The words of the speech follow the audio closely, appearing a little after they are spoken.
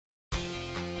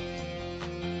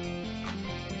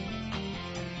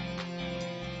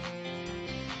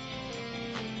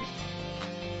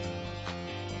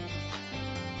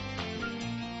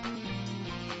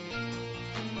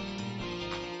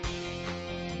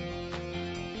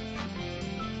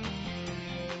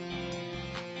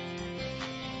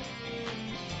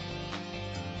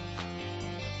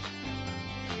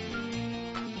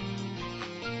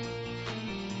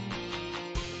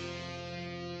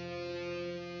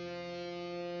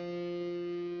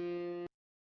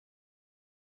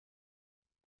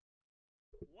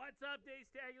What's up, Dace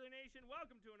Nation?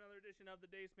 Welcome to another edition of the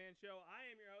Dace Man Show. I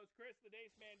am your host, Chris, the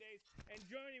Dace Man Dace, and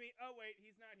joining me, oh wait,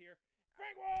 he's not here,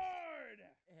 Frank Ward!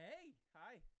 Hey,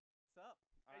 hi, what's up?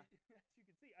 As you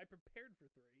can see, I prepared for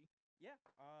three. Yeah,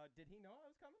 did he know I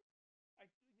was coming?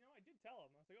 I did tell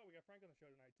him. I was like, oh, we got Frank on the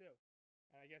show tonight, too.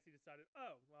 And I guess he decided,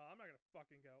 oh, well, I'm not going to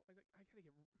fucking go. I was like, I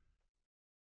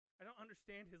don't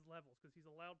understand his levels, because he's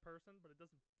a loud person, but it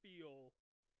doesn't feel...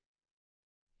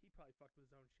 He probably fucked with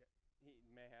his own shit. He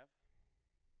may have.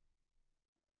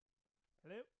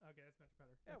 Hello? Okay, that's much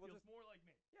better. Yeah, that feels more like me.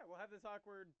 Yeah, we'll have this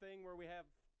awkward thing where we have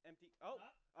empty... Oh!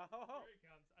 Here he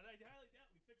comes. And I highly doubt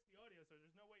we fixed the audio, so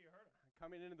there's no way you heard him.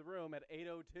 Coming into the room at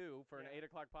 8:02 for an 8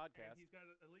 o'clock podcast. And he's got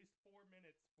at least 4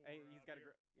 minutes for he's got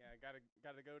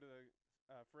to go to the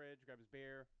fridge, grab his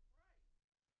beer.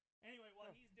 Right. Anyway,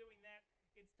 while he's doing that,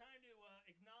 it's time to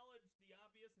acknowledge the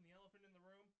obvious and the elephant in the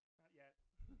room. Not yet.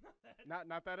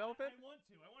 Not that elephant?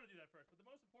 I want to do that first, but the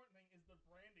most important thing is the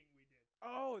branding we did.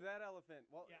 Oh, that elephant.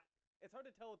 Well, yeah. It's hard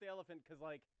to tell with the elephant because,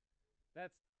 like,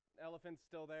 that's elephant's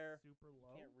still there. Super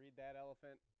low. Can't read that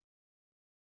elephant.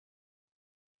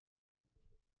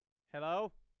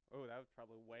 Hello? Oh, that was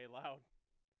probably way loud,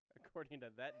 according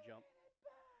to that jump.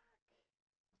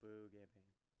 Boo, Gibby.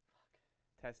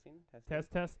 Testing.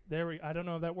 Test. There we. I don't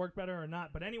know if that worked better or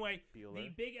not, but anyway, Bueller. The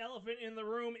big elephant in the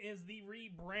room is the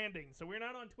rebranding. So we're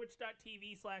not on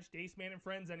twitch.tv/Daceman and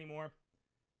Friends anymore.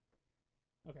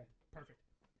 Okay, perfect.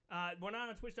 We're not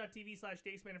on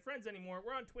twitch.tv/Daceman and Friends anymore.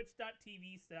 We're on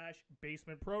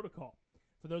twitch.tv/Basement Protocol.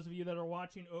 For those of you that are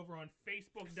watching over on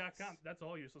Facebook.com, that's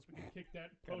all useless. We can kick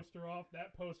that poster off.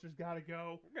 That poster's got to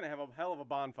go. We're going to have a hell of a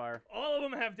bonfire. All of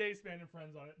them have Daceman and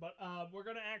Friends on it, but we're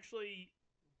going to actually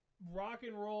rock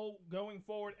and roll going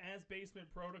forward as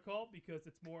Basement Protocol because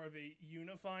it's more of a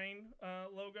unifying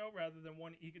logo rather than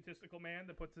one egotistical man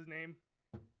that puts his name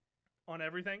on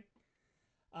everything.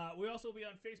 We also will be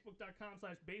on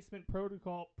Facebook.com/Basement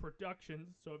Protocol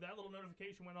Productions. So if that little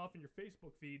notification went off in your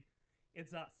Facebook feed,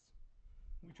 it's us.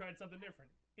 We tried something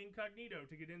different. Incognito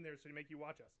to get in there so to make you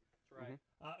watch us. That's right.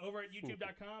 Over at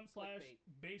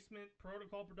YouTube.com/Basement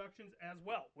Protocol Productions as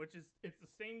well, which is it's the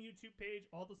same YouTube page,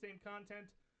 all the same content.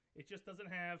 It just doesn't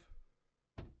have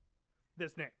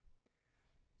this name.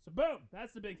 So boom,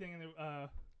 that's the big thing in the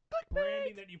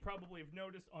branding that you probably have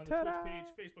noticed on the Twitch page,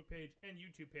 Facebook page, and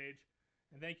YouTube page.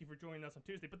 And thank you for joining us on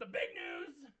Tuesday. But the big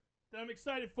news that I'm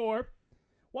excited for,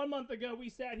 1 month ago we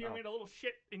sat here and made a little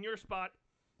shit in your spot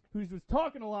who was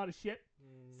talking a lot of shit,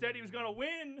 said he was going to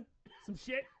win some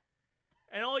shit,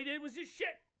 and all he did was just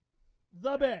shit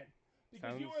the bed.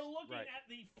 Because you are looking at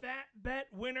the fat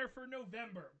bet winner for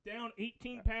November, down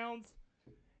 18 pounds,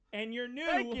 and your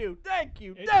new... Thank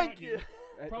you.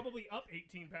 Probably up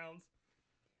 18 pounds.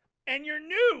 And your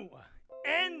new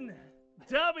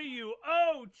NWO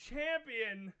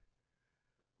champion.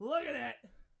 Look at that.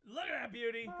 Look at that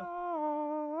beauty.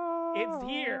 It's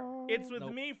here. It's with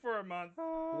me for a month.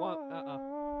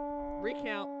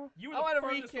 Recount. You were the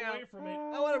furthest away from it.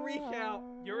 I want to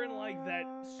recount. You're in like that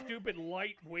stupid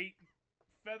lightweight,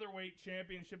 featherweight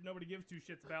championship nobody gives two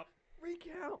shits about.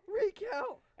 Recount.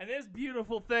 And this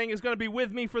beautiful thing is going to be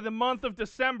with me for the month of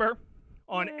December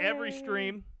on every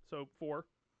stream. So 4.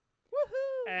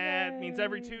 Woohoo! And it means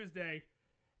every Tuesday.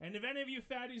 And if any of you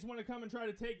fatties want to come and try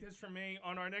to take this from me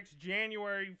on our next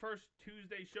January 1st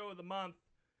Tuesday show of the month,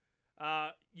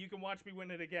 you can watch me win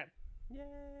it again. Yay!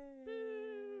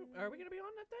 Boo. Are we going to be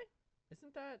on that day?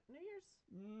 Isn't that New Year's?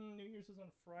 New Year's is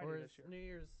on Friday this year. New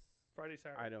Year's Friday,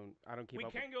 Saturday. I don't keep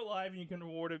up. We can go live and you can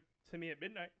reward it to me at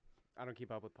midnight. I don't keep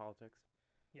up with politics.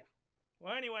 Yeah.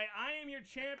 Well, anyway, I am your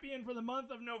champion for the month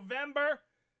of November.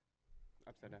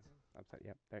 Upside down.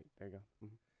 Yep. There you go.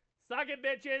 Mm-hmm. Suck it,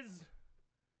 bitches.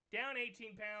 Down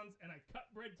 18 pounds, and I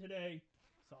cut bread today,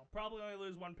 so I'll probably only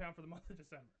lose 1 pound for the month of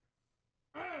December.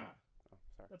 Oh,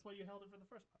 sorry. That's why you held it for the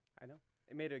first month. I know.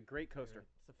 It made a great coaster.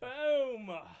 Boom!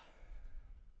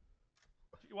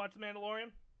 Did you watch The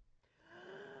Mandalorian?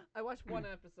 I watched one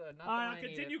episode. I'll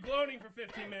continue gloating for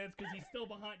 15 minutes because he's still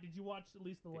behind. Did you watch at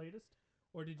least the latest?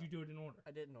 Or did you do it in order?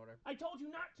 I did in order. I told you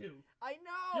not to. I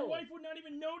know. Your wife would not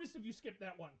even notice if you skipped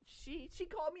that one. She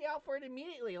called me out for it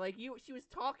immediately. Like she was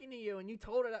talking to you and you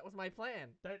told her that was my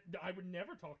plan. That I would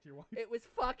never talk to your wife. It was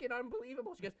fucking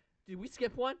unbelievable. She goes, "Did we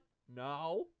skip one?"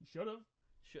 No. You should have.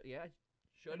 Should have.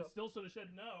 Still should have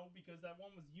said no because that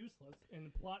one was useless in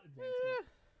the plot advancement.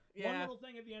 Yeah. One little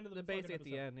thing at the end of the basic at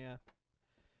episode. the end, yeah.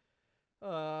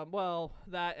 Well,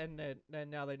 that and then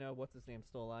now they know what's his name's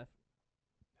still alive.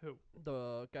 Who?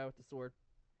 The guy with the sword.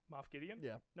 Moff Gideon?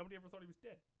 Yeah. Nobody ever thought he was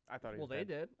dead. I thought he was dead. dead. Well, they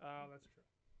did. Oh, that's true.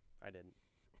 I didn't.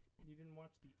 You didn't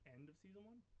watch the end of season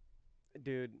 1?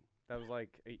 Dude, that was like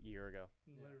a year ago.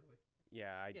 Literally.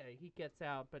 Yeah, Yeah, he gets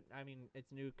out, but I mean,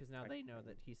 it's new because now they know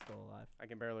that he's still alive. I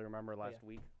can barely remember last yeah.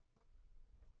 week.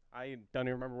 I don't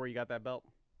even remember where you got that belt.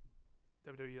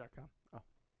 WWE.com. Oh.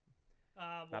 Well,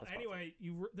 Not a sponsor. anyway,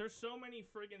 there's so many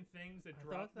friggin' things that I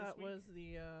dropped thought that this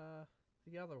week. was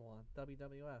the other one,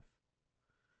 WWF.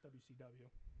 WCW.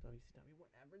 WCW,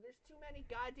 whatever. There's too many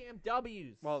goddamn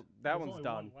W's. Well, that There's one's only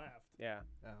done. one left. Yeah.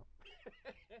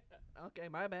 Oh. Okay,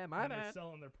 my bad. My And bad. they're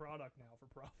selling their product now for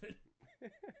profit.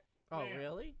 Oh, Man.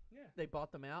 really? Yeah. They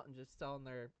bought them out and just selling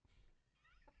their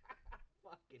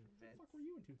fucking Where the Vince. fuck were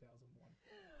you in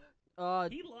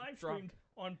 2001? He live drunk. streamed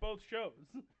on both shows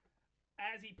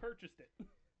as he purchased it.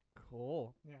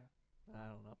 Cool. Yeah. I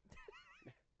don't know.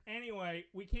 Anyway,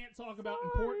 we can't talk about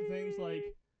important things like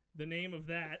the name of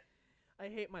that, I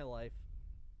hate my life.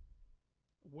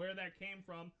 where that came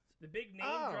from, the big name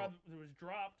Oh. drop that was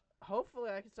dropped.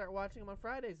 Hopefully, I can start watching them on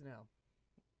Fridays now.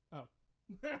 Oh.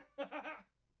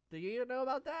 Do you know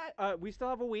about that? We still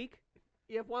have a week.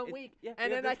 You have 1 week, Yeah, and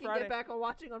we have then I this can Friday. get back on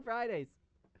watching on Fridays.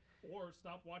 Or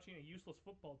stop watching a useless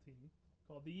football team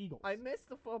called the Eagles. I missed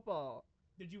the football.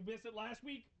 Did you miss it last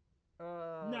week?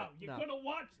 No, You could have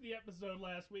watched the episode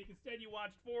last week. Instead, you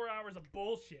watched 4 hours of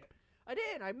bullshit. I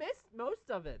did. I missed most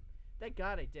of it. Thank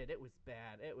God I did. It was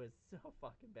bad. It was so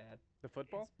fucking bad. The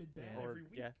football? It's been bad Yeah. every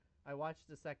week. Yeah. I watched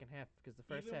the second half because the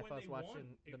first Even half when I was they watching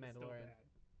won, it The was still Mandalorian. bad.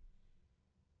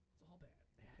 It's all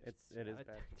bad. It is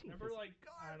bad. Remember, like,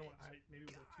 I don't know, maybe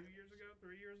it was like 2 years ago,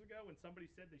 3 years ago, when somebody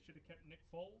said they should have kept Nick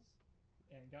Foles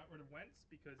and got rid of Wentz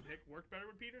because Nick worked better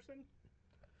with Peterson?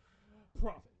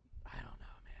 Profit. I don't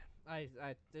know,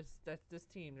 man. This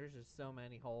team. There's just so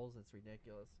many holes. It's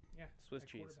ridiculous. Yeah. Swiss at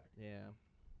cheese. quarterback, Yeah.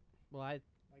 Well, like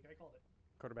I called it.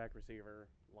 Quarterback, receiver,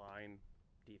 line,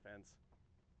 defense.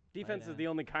 Defense Right is the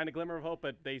only kind of glimmer of hope,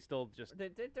 but they still just they're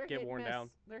get hit worn and miss. down.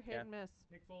 They're hit Yeah. and miss.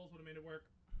 Nick Foles would have made it work.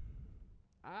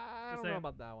 I Just don't saying. know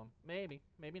about that one. Maybe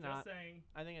not. Just saying.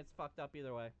 I think it's fucked up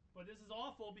either way. But this is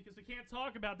awful because we can't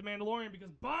talk about The Mandalorian because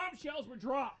bombshells were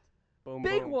dropped. boom,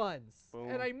 Big boom. ones, Boom.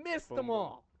 and I missed Boom, them boom.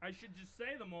 all. I should just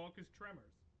say them all because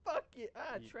Tremors. Fuck you.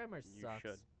 You- Tremors you sucks.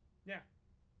 should. Yeah.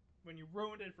 When you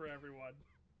ruined it for everyone.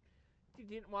 You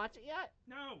didn't watch it yet?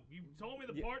 No, you told me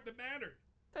the Yeah. part that mattered.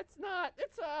 That's not.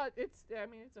 It's I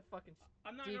mean, it's a fucking.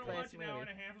 I'm not D-class going to watch an hour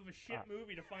movie. and a half of a shit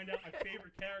movie to find out my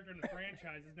favorite character in the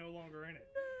franchise is no longer in it.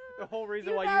 The whole reason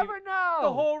You why never know.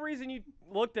 the whole reason you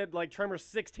looked at like Tremors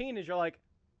 16 is you're like,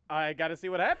 I got to see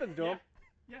what happens to him.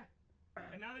 Yeah.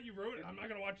 And now that you ruined it, I'm not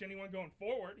going to watch anyone going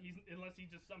forward unless he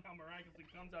just somehow miraculously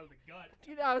comes out of the gut.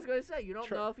 You know, I was gonna say you don't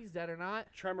Tre- know if he's dead or not.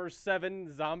 Tremors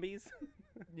 7 zombies.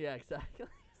 Yeah, exactly.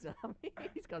 Zombie.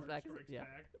 He comes back. Strikes Yeah.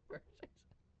 back.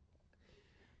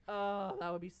 Oh,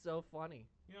 that would be so funny.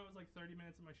 You know, it was like 30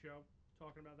 minutes of my show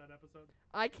talking about that episode.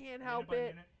 I can't help Minute by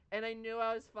it, minute. and I knew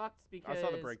I was fucked because I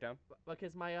saw the breakdown.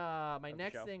 Because my Of the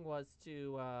next show. thing was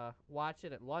to watch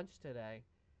it at lunch today,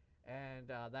 and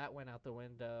that went out the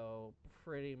window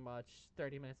pretty much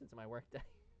 30 minutes into my workday.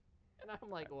 And I'm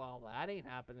like, well, that ain't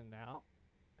happening now.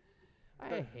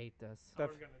 I hate this. I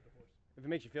would've gotten a divorce. If it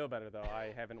makes you feel better, though,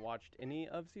 I haven't watched any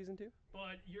of season 2.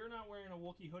 But you're not wearing a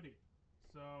Wookiee hoodie.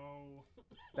 So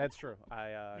That's true.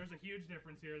 there's a huge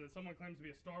difference here that someone claims to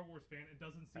be a Star Wars fan and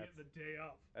doesn't see it the day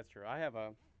of. That's true. I have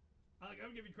a I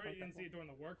would give you credit you didn't see it during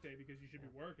the workday because you should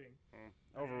be working.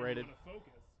 overrated. To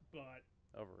focus, but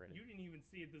Overrated. you didn't even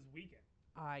see it this weekend.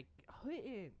 I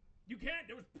couldn't. You can't.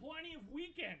 There was plenty of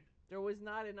weekend. There was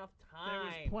not enough time.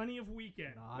 There was plenty of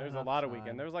weekend. Not There's a enough lot of time.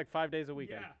 weekend. There was like 5 days a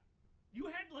weekend. Yeah. You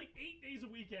had like 8 days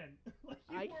a weekend. Like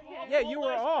I you were can't- off Yeah, all you were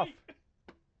last off. week.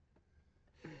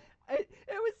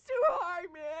 It was too hard,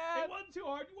 man. It wasn't too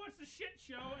hard. You watched the shit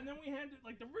show, and then we had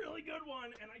like the really good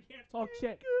one, and I can't talk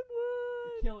shit. Good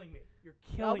You're one. killing me. You're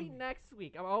I'll killing be me. neck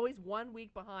week. I'm always 1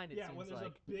 week behind. It Yeah, seems when there's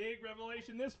like. a big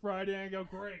revelation this Friday, I go,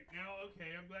 great. Now,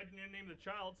 okay, I'm glad you didn't name the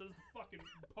child, so it's the fucking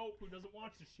Pope who doesn't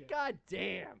watch the shit. God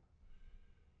damn.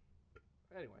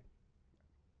 Anyway,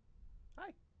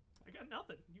 I got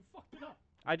nothing. You fucked it up.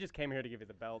 I just came here to give you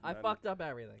the belt. I and then fucked up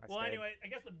everything. I Well, stayed. anyway, I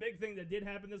guess the big thing that did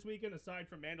happen this weekend, aside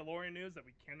from Mandalorian news that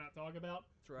we cannot talk about,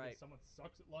 That's right. because someone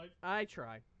sucks at life, I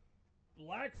try.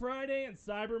 Black Friday and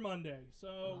Cyber Monday. So,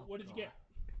 Oh, what did you get?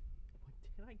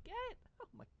 What did I get? Oh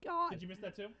my god. Did you miss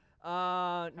that too?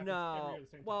 No. every year at the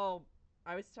same time. Well,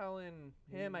 I was telling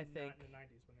him. I Not think. in the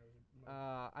 90s when there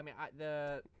was. I mean,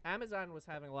 the Amazon was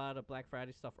having a lot of Black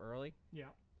Friday stuff early, Yeah.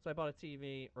 so I bought a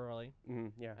TV early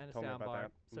Yeah, and a told me sound about bar.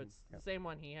 that. So it's the same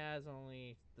one he has,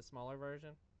 only the smaller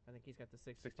version. I think he's got the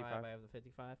 65. 65. I have the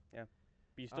 55. But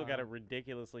you still got it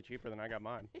ridiculously cheaper than I got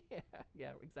mine.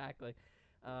 Yeah, exactly.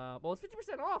 Well, it's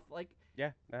 50% off. Like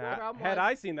Yeah. problem Had was-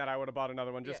 I seen that, I would have bought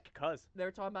another one just because. they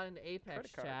were talking about it in the Apex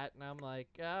Credit card. chat, and I'm like,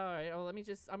 all right, well,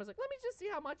 I was like, let me just see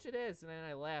how much it is, and then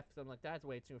I left. I'm like, that's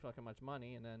way too fucking much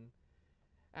money, and then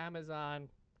Amazon,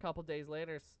 a couple days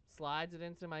later, slides it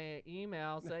into my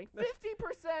email saying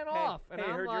 50% off, and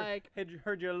I'm like,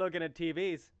 heard you're looking at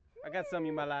TVs. I got some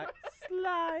you might like.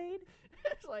 Slide.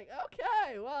 it's like,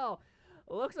 okay, well,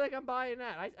 looks like I'm buying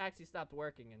that. I actually stopped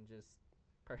working and just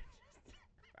purchased.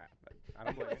 I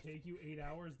don't blame you. Take you 8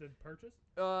 hours to purchase?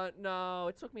 No,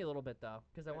 it took me a little bit though,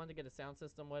 because I wanted to get a sound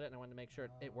system with it, and I wanted to make sure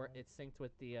it synced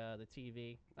with the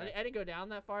TV. I didn't go down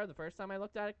that far the first time I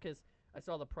looked at it, because I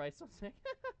saw the price. I was like,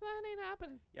 that ain't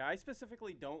happening. Yeah, I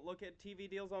specifically don't look at TV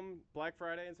deals on Black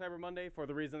Friday and Cyber Monday for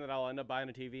the reason that I'll end up buying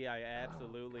a TV I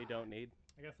absolutely don't need.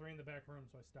 I got 3 in the back room,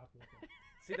 so I stopped looking.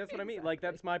 See, that's what I mean. Like,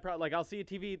 that's my problem. Like, I'll see a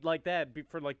TV like that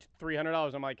for like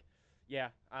 $300. I'm like, yeah,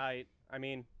 I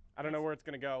mean, I don't know where it's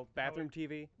gonna go. Bathroom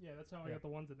TV, Yeah, that's how I got the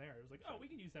ones in there. It was like, oh, we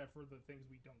can use that for the things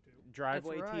we don't do.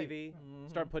 driveway That's right. TV. Mhm.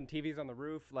 Start putting TVs on the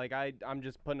roof. Like, I'm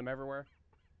just putting them everywhere.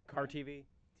 Car TV.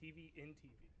 TV in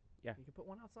TV. Yeah. You can put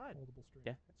one outside. Multiple streams.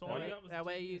 Yeah. So all That you way- got was that the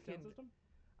way TV you sound can- system?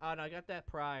 Oh no, I got that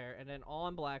prior, and then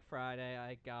on Black Friday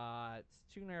I got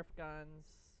 2 Nerf guns,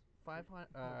 500,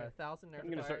 1,000 Nerf I'm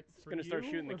gonna start, darts. For gonna start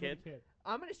you shooting the or for kid.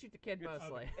 I'm gonna shoot the kid It's-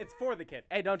 mostly. It's for the kid.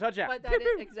 Hey, don't touch that. But that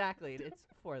is, exactly, it's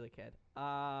for the kid.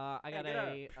 I Hey, got get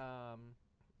a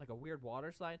like a weird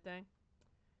water slide thing.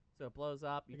 So it blows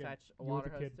up, you Again, attach a you with water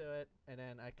the hose kid. to it, and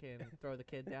then I can throw the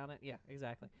kid down it. Yeah,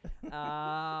 exactly.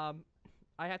 I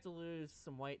had to lose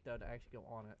some weight though to actually go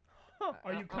on it.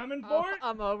 Are you coming for it?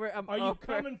 I'm over. Are you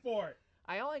coming for it?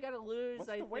 I only got to lose, What's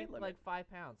I the weight think, limit? like 5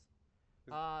 pounds.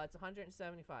 Is- It's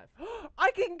 175.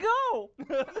 I can go.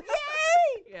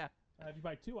 Yeah. If you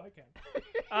buy 2, I can.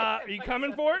 Are you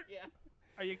coming for it? Yeah.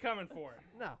 Are you coming for it?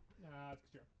 No. Nah, it's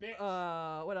 'cause you're a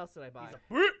bitch. What else did I buy? He's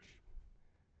a bitch.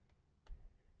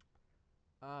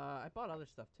 I bought other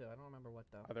stuff too. I don't remember what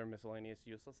though. Other miscellaneous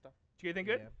useless stuff. Did you get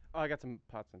anything good? Oh, I got some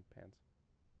pots and pans.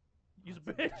 You's a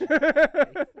bitch. I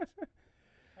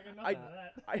got nothing I- out of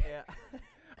that. Yeah.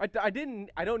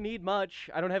 I don't need much.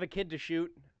 I don't have a kid to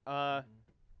shoot.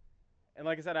 And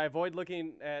like I said, I avoid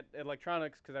looking at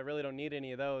electronics because I really don't need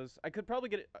any of those. I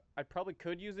probably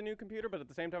could use a new computer, but at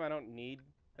the same time, I don't need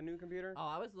a new computer. Oh,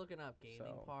 I was looking up gaming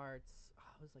So- parts.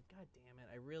 I was like, God damn it!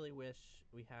 I really wish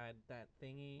we had that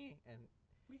thingy. And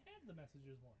We have the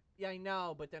messages one. yeah, I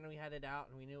know, but then we had it out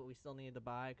and we knew what we still needed to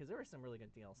buy because there were some really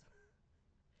good deals.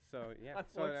 So yeah.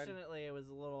 Unfortunately, it was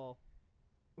a little.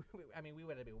 I mean, we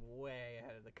would have been way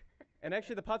ahead of the curve. And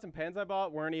actually, the pots and pans I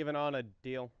bought weren't even on a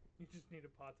deal. You just needed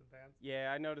pots and pans.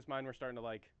 Yeah, I noticed mine were starting to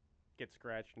like get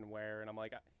scratched and wear, and I'm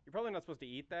like, you're probably not supposed to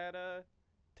eat that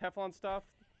Teflon stuff,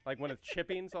 like when it's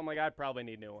chipping. So I'm like, I probably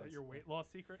need new Is ones. that your weight loss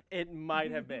secret? It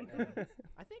might have been.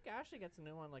 I think Ashley gets a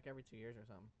new one like every 2 years or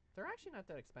something. They're actually not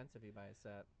that expensive if you buy a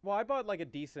set. Well, I bought like a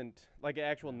decent, like an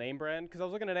actual name brand because I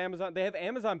was looking at Amazon. They have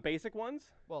Amazon basic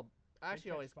ones. Well, They Ashley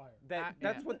catch always. fire. That's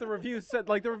yeah. what the reviews said.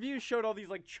 Like the reviews showed all these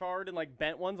like charred and like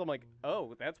bent ones. I'm like,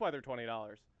 oh, that's why they're $20.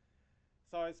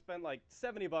 So I spent like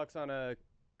 $70 on a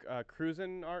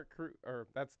cruisin art, or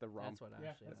that's the rum. That's what Yeah,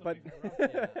 Ashley. that's has. what But-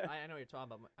 we got. Yeah, I know what you're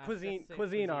talking about. Cuisine, Say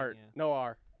cuisine art, yeah. no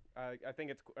R. I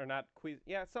think it's or not quiz.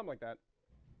 Yeah, something like that.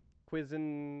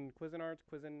 Cuisine arts,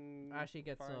 cuisine. Ashley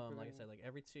gets fine them, like I cuisine. said, like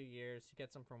every 2 years. She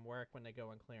gets them from work when they go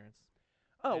on clearance.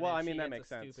 Oh And well, then I mean she that gets makes a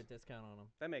sense. Stupid discount on them.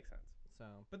 That makes sense. So.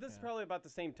 But this is yeah. probably about the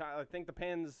same time. I think the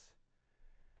pans,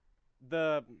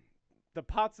 the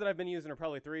pots that I've been using are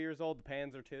probably 3 years old. The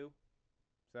pans are 2.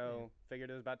 So figured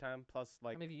it was about time. Plus,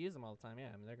 like, I mean, if you use them all the time, yeah.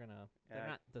 I mean, they're Yeah,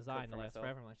 not designed to for last myself.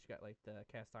 forever unless you got like the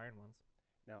cast iron ones.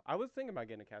 no, I was thinking about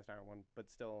getting a cast iron one, but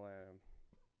still.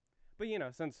 But you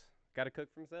know, since gotta cook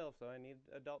for myself, so I need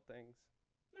adult things.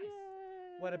 Nice.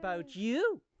 What about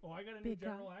you? Oh, I got a new Big guy.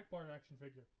 General Akbar action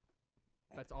figure.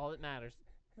 That's all that matters.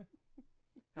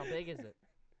 How big is it?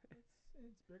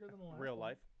 It's bigger than the last Real one.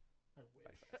 life. I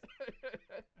wish. I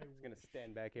It's gonna wish.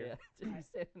 stand back here. Yeah,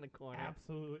 just sit in the corner.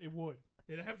 Absolutely, it would.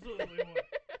 It absolutely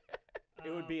would. It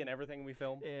would be in everything we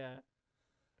film. Yeah.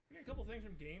 I got a couple things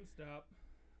from GameStop.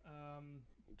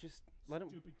 Just let him.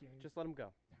 Stupid games. Just let him go.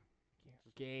 Can't.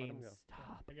 Just let 'em Game go.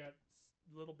 stop. I got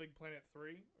Little Big Planet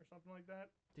 3 or something like that.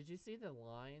 Did you see the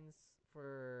lines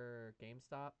for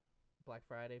GameStop Black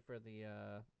Friday for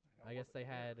the? I guess they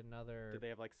had another. Did they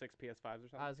have like 6 PS5s or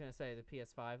something? I was gonna say the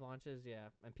PS5 launches, yeah,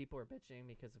 and people were bitching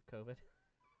because of COVID.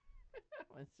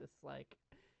 It's just like,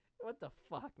 what the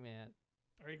fuck, man?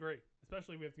 I agree.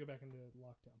 Especially we have to go back into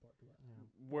lockdown part of that. Yeah.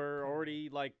 We're already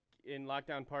like in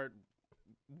lockdown part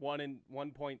 1 and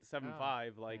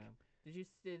 1.75. Like, Yeah.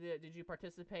 Did you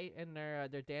participate in their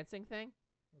dancing thing?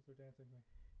 What's their dancing thing?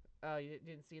 Oh, you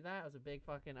didn't see that? It was a big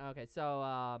fucking. Okay,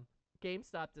 so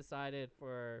GameStop decided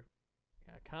for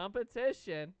a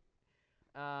competition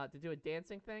to do a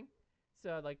dancing thing.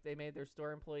 So like they made their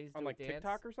store employees do On like a dance.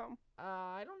 TikTok or something?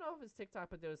 I don't know if it's TikTok,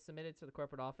 but it was submitted to the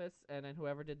corporate office, and then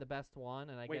whoever did the best won.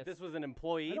 And I Wait, guess this was an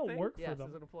employee I don't thing? work yes, for it them.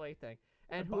 was an employee thing.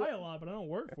 I And buy a lot, but I don't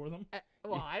work for them.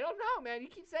 well, I don't know, man. You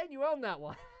keep saying you own that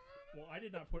one. Well,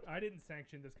 I didn't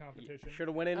sanction this competition. Should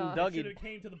have went in and I dug should it. have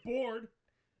came to the board.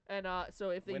 And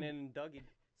so if they Went in and dug it.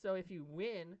 so if you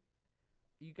win,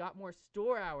 you got more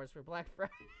store hours for Black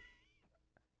Friday.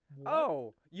 What?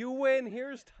 Oh, you win.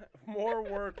 Here's more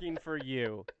working for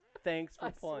you. Thanks for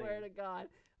I playing. swear to God.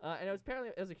 And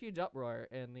it was a huge uproar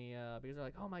in the because they're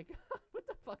like, oh my God, what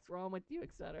the fuck's wrong with you,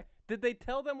 etc. Did they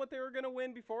tell them what they were gonna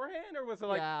win beforehand, or was it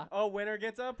like, Yeah. oh, winner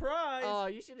gets a prize? Oh,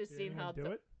 you should have Did seen anyone how. do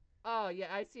it? Oh yeah,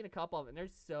 I've seen a couple of them. And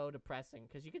they're so depressing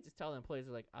because you could just tell the employees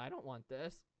are like, I don't want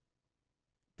this.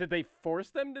 Did they force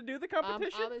them to do the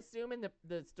competition? I'm assuming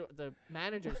the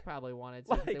managers probably wanted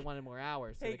to. 'Cause they Like, wanted more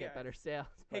hours so hey they get better guys. sales.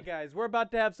 Hey but- guys, we're about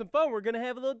to have some fun. We're gonna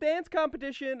have a little dance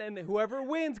competition, and whoever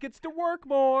wins gets to work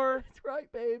more. That's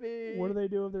right, baby. What do they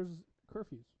do if there's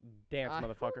curfews? Dance, I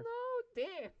motherfucker. don't know.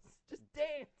 Dance. Just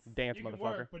dance. Dance, You can motherfucker.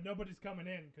 work, but nobody's coming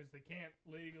in because they can't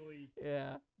legally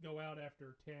Yeah. go out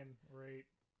after 10 or 8.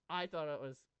 I thought it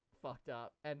was fucked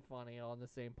up and funny all in the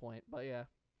same point. But yeah.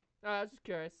 I was just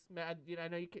curious. Man, I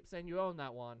know you keep saying you own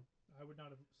that one. I would not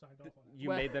have signed off on it. You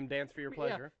Well- made them dance for your Yeah,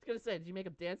 pleasure. I was gonna say, did you make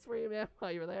them dance for you, man,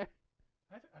 while you were there?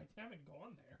 I haven't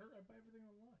gone there. I buy everything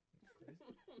online.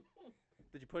 It's crazy.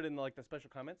 Did you put in like the special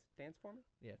comments? Dance for me.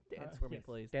 Yeah, dance for me, yes.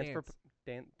 please. Dance for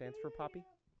dance for Poppy.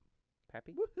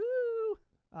 Pappy. Woohoo!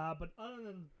 But other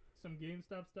than some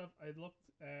GameStop stuff, I looked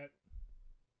at.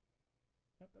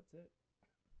 Yep, that's it.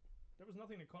 There was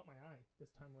nothing that caught my eye this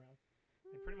time around.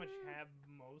 They pretty much have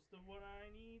most of what I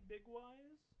need, big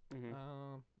wise.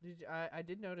 Mm-hmm. I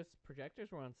did notice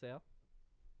projectors were on sale.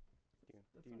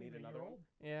 That's Do you not need even a another year one? old.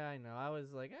 Yeah, I know. I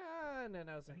was like, and then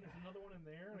I was And like, there's another one in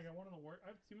there, and I got one in the work.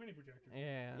 I have too many projectors.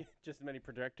 yeah. Just as many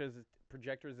projectors as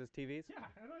TVs. Yeah,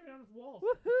 I don't even have walls.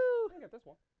 Woohoo! I got this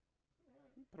one.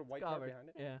 Put a white It's tarp covered. behind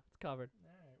it. Yeah, it's covered.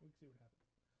 All right, we can see what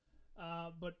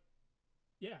happens. But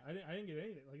yeah, I didn't get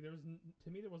anything. Like there was to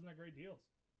me there wasn't that great deals,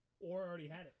 or I already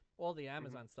had it. All the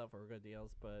Amazon stuff were good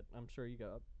deals, but I'm sure you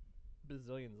got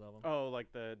bazillions of them. Oh, like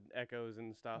the Echoes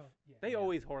and stuff. Oh, yeah. They Yeah.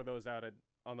 always hoard those out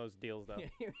on those deals though,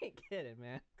 You ain't kidding,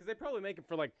 man. because they probably make them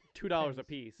for like $2 a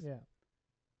Pennies. piece. Yeah.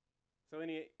 So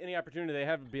any opportunity they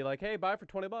have to be like, hey, buy for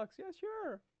 $20. Yeah,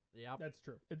 sure. Yep. That's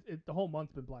true. The whole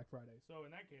month's been Black Friday, so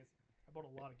in that case, I bought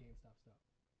a lot of GameStop stuff.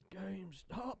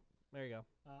 GameStop. There you go.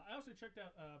 I also checked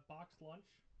out Box Lunch.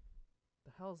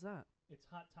 The hell's that? It's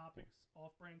Hot Topics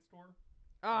off-brand store.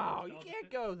 Oh, you Nostalgia can't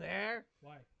fit? go there.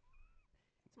 Why?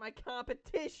 It's my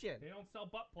competition. They don't sell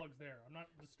butt plugs there. I'm not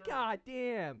disturbed. God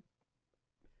damn.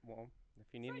 Well, if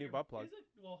you need It's a not new your- butt plug. Is it?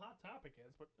 Well, Hot Topic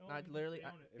is, but I literally, they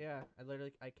own it. yeah,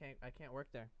 I can't work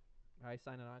there. I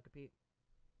signed a non-compete.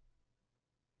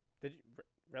 Did you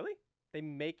really? They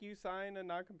make you sign a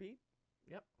non-compete?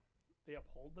 They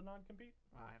uphold the non-compete.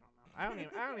 I don't know.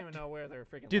 I don't even know where they're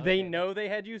freaking. Do they located. know they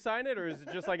had you sign it, or is it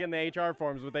just like in the HR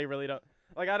forms, but they really don't?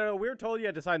 Like, I don't know. We were told you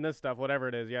had to sign this stuff, whatever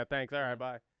it is. Yeah, thanks. All right,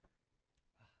 bye.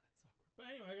 But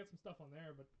anyway, I got some stuff on there,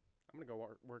 but I'm gonna go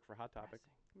work for Hot Topic.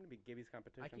 I'm gonna be Gibby's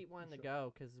competition. I keep wanting to Sure.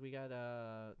 go because we got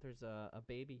there's a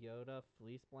Baby Yoda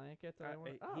fleece blanket that I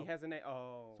want. He has a name.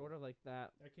 Oh, sort of like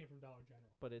that, that came from Dollar General.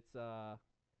 but it's Are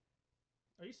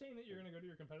you saying that you're gonna go to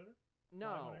your competitor? no,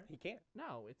 on air? He can't.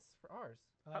 no, it's for ours.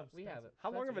 Oh, we have it.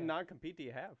 How long That's of a it. non-compete do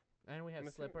you have? And we have I'm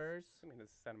assuming slippers. Assuming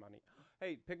it's a set amount.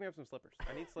 Hey, pick me up some slippers.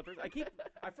 I need slippers.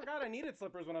 I forgot I needed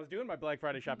slippers when I was doing my Black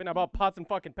Friday shopping. I bought pots and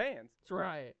fucking pans. That's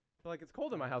right. But like it's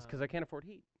cold in my house because I can't afford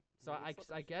heat. So I need I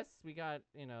slippers. guess we got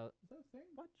Is that a thing?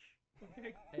 What?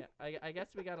 Okay. yeah, I guess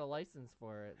we got a license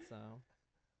for it. So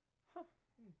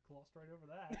Glossed right over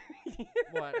that.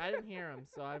 what? I didn't hear him,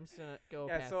 so I'm just gonna go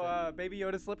Yeah. past So it. Baby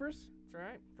Yoda slippers That's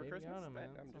right. for Baby Christmas. Yoda, man.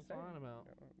 I'm That's just what I'm saying. talking about.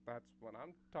 That's what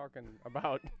I'm talking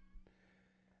about.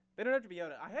 They don't have to be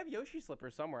Yoda. I have Yoshi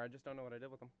slippers somewhere. I just don't know what I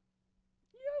did with them.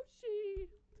 Yoshi.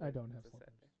 I don't have It's a set.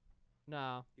 slippers.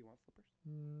 No. Do you want slippers?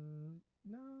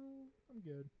 No, I'm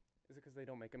good. Is it because they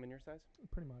don't make them in your size?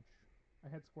 Pretty much. I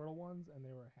had Squirtle ones, and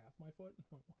they were half my foot.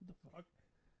 What the fuck?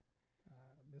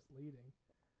 Misleading.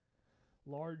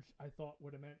 Large, I thought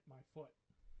would have meant my foot.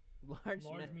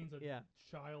 Large Means a yeah.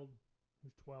 child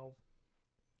who's 12.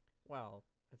 Well,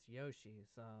 it's Yoshi,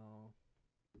 so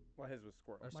Well, his was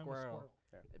squirrel. or Mine was squirrel.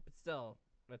 But still,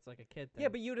 that's like a kid thing. Yeah,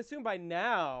 but you'd assume by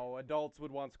now adults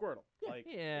would want Squirtle. Yeah. Like,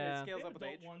 Yeah. it scales They up have with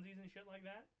adult age. onesies and shit like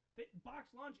that. Box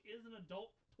Lunch is an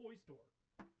adult toy store.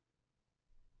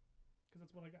 because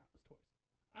that's what I got. Was toys.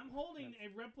 I'm holding a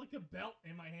replica belt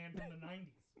in my hand from the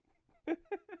 90s.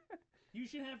 You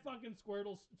should have fucking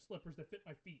Squirtle slippers that fit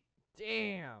my feet.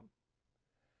 Damn.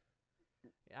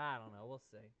 Yeah, I don't know. We'll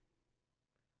see.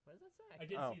 What does that say? I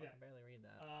did Oh. see that. I barely read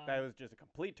that. That was just a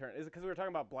complete turn. Is it because we were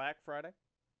talking about Black Friday?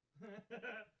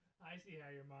 I see how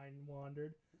your mind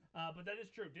wandered. But that is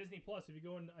true. Disney Plus, if you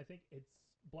go in, I think it's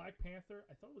Black Panther.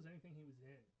 I thought it was anything he was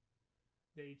in.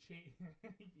 They changed.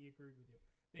 He agreed with you.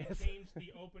 They changed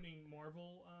the opening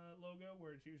Marvel logo,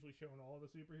 where it's usually showing all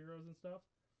the superheroes and stuff,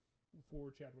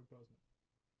 for Chadwick Boseman.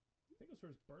 I think it was for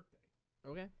his birthday.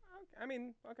 Okay. I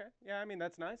mean, okay. Yeah, I mean,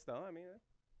 that's nice, though. I mean,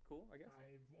 cool, I guess.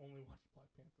 I've only watched Black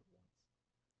Panther once.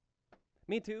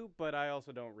 Me too, but I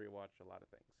also don't rewatch a lot of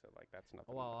things, so, like, that's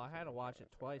nothing. Well, I had to watch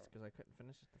it twice because I couldn't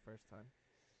finish it the first time.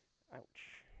 Ouch.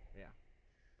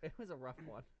 It was a rough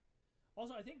one.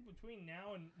 Also, I think between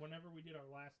now and whenever we did our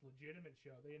last legitimate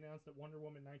show, they announced that Wonder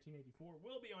Woman 1984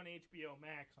 will be on HBO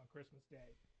Max on Christmas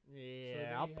Day.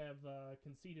 Yeah. So they have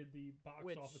conceded the box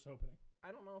office opening.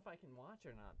 I don't know if I can watch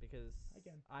or not because I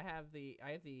can. I have the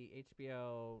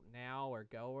HBO Now or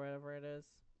Go, whatever it is.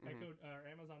 Echo,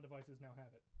 Amazon devices now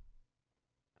have it.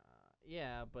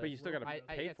 Yeah, but you still gotta I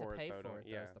pay have for to it, pay though, for don't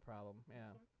it. you? That's the problem.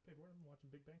 Yeah. Pay for it. I'm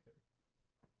watching Big Bang Theory.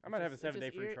 I might have a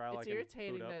 7-day free trial. It's I can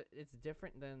irritating boot up. that it's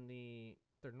different than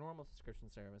their normal subscription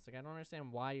service. Like, I don't understand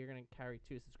why you're gonna carry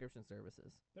 2 subscription services.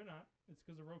 They're not. It's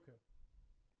because of Roku.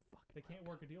 They can't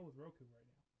work a deal with Roku right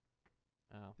now.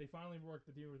 Oh. They finally worked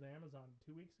the deal with Amazon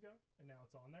 2 weeks ago, and now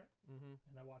it's on there. Mm-hmm.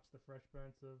 And I watched the Fresh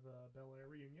Prince of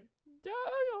Bel-Air reunion,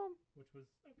 Damn. which was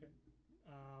okay.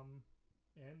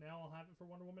 And now I'll have it for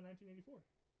Wonder Woman 1984.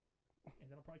 And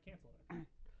then I'll probably cancel it.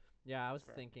 Yeah, I was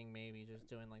Fair. thinking maybe just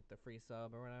doing like the free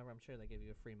sub or whatever. I'm sure they give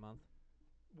you a free month.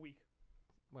 Week.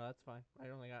 Well, that's fine.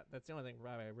 That's the only thing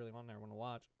I really want to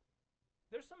watch.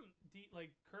 There's some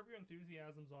like Curb Your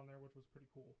Enthusiasms on there, which was pretty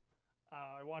cool.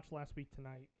 I watched last week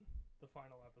tonight the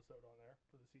final episode on there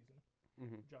for the season.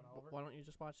 Mm-hmm. John Oliver. Why don't you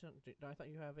just watch it? I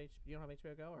thought you have you don't have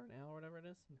HBO Go or Now or whatever it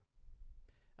is.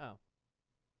 No.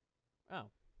 Oh.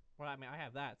 Well, I mean, I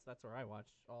have that, so that's where I watch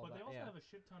all But that. they also Yeah. have a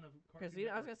shit ton of Because Cartoon I was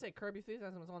Network gonna say Curb Your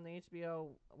Enthusiasm was on the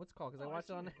HBO. What's it called? Because I watched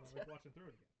it on. I like watching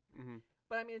through it again. Mm-hmm.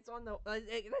 But I mean, it's on the.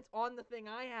 That's on the thing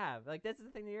I have. Like, that's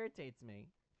the thing that irritates me.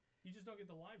 You just don't get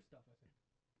the live stuff, I think.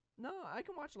 No, I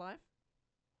can watch live.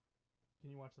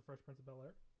 Can you watch the Fresh Prince of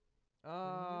Bel-Air?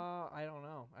 I don't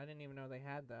know. I didn't even know they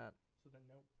had that, So then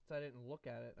no. so I didn't look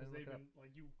at it. I Because didn't they've look it up. been,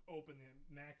 like, you open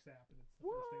the Max app and it's the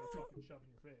first thing that's fucking shoved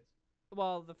in your face.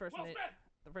 Well, the first Will thing Smith!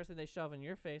 the first thing they shove in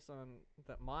your face on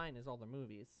mine is all their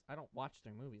movies. I don't watch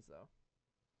their movies though.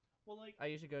 Well, like, I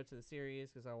usually go to the series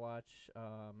because I watch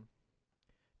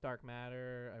Dark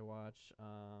Matter. I watch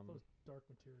those Dark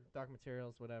Materials. Dark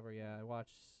Materials, whatever. Yeah, I watch.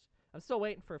 I'm still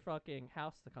waiting for fucking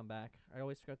House to come back. I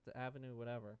always forget the Avenue,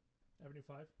 whatever. Avenue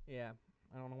 5? Yeah,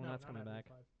 I don't know when No, that's not coming Avenue back.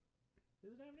 5.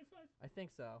 Is it Avenue 5? I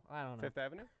think so. I don't know. Fifth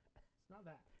Avenue? It's not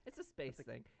that. It's a space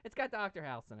thing. It's got Dr.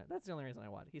 House in it. That's the only reason I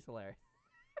watch it. He's hilarious.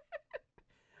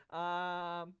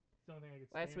 It's the only thing I could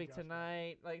Last stand week Josh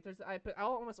tonight, like I put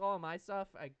almost all of my stuff.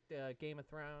 Game of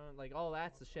Thrones, like all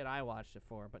that's the shit I watched it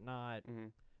for, but not.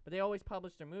 Mm-hmm. But they always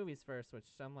publish their movies first, which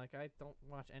I'm like, I don't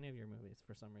watch any of your movies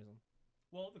for some reason.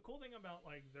 Well, the cool thing about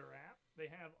like their app,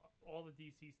 they have all the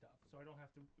DC stuff, so I don't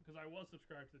have to, because I was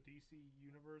subscribed to the DC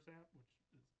Universe app, which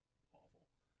is awful.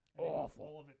 And they moved Awful.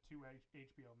 all of it to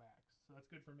HBO Max, so that's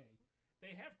good for me.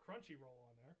 They have Crunchyroll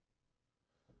on there,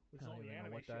 which is I all don't the even know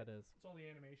anime what shit. that is. It's all the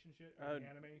animation shit, or the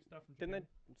anime stuff from Japan.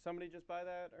 Didn't somebody just buy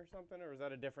that or something, or is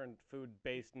that a different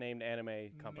food-based named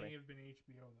anime company? May have been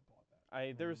HBO that bought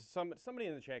that. There's somebody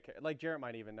in the chat, like Jarrett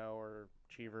might even know, or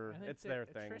Cheever. I think It's their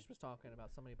thing. Trish was talking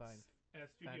about somebody buying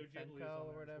Studio Ghibli is Funko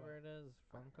on or there as whatever well. it is.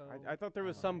 Funko. I thought there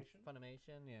was some.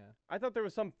 Funimation, yeah. I thought there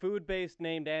was some food-based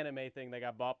named anime thing that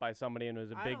got bought by somebody, and it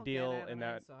was a I big don't deal get in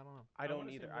anime, that. So I don't know. I don't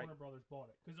wanna either. Say Warner Brothers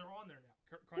bought it because they're on there now.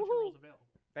 Crunchyroll's available.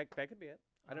 That could be it.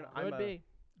 I don't know. Could be.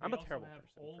 I'm They a terrible also have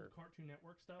person old for Cartoon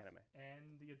Network stuff anime.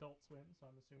 and the Adult Swim,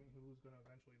 so I'm assuming Hulu's going to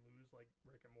eventually lose like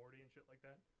Rick and Morty and shit like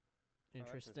that.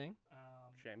 Interesting.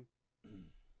 Shame.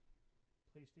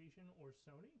 PlayStation or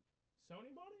Sony?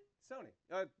 Sony bought it? Sony.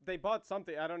 They bought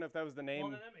something. I don't know if that was the name.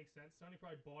 Well, then that makes sense. Sony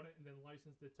probably bought it and then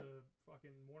licensed it to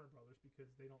fucking Warner Brothers because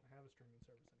they don't have a streaming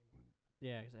service anymore.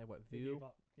 Yeah, because what They View? gave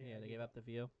up. Yeah, they gave up the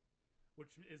View.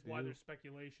 Which is why View. there's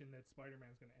speculation that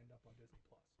Spider-Man's going to end up on Disney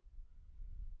Plus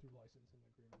through licensing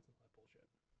agreements and that bullshit.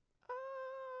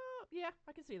 Yeah,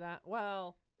 I can see that.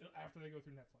 Well, After they go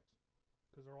through Netflix,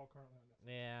 because they're all currently on Netflix.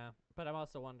 yeah, but I'm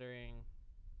also wondering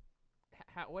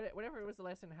whatever was the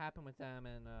last thing that happened with them,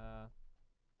 and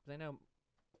 'cause I know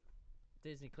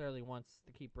Disney clearly wants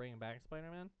to keep bringing back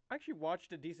Spider-Man. I actually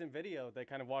watched a decent video that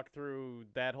kind of walked through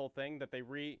that whole thing. That they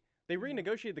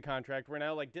renegotiated the contract where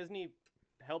now like Disney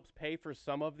helps pay for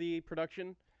some of the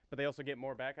production, but they also get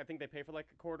more back. I think they pay for like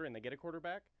a quarter and they get a quarter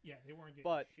back. Yeah, they weren't getting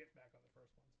But- shit back on the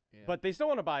first ones. Yeah. But they still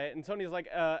want to buy it, and Sony's like,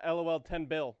 LOL, 10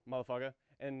 bill, motherfucker.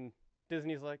 And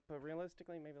Disney's like, but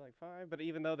realistically, maybe like 5. But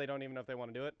even though they don't even know if they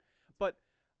want to do it. But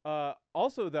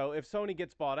also, though, if Sony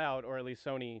gets bought out, or at least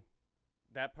Sony,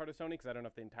 that part of Sony, because I don't know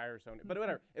if the entire Sony, but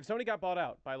whatever. If Sony got bought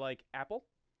out by like Apple,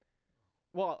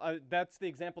 well, that's the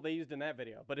example they used in that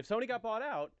video. But if Sony got bought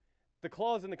out, the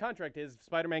clause in the contract is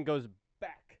Spider-Man goes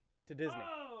back to Disney.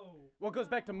 Oh! Well, it goes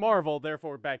back to Marvel,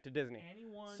 therefore back to Disney.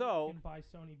 Anyone So- can buy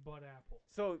Sony but Apple.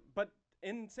 So, but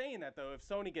in saying that, though, if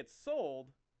Sony gets sold,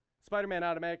 Spider-Man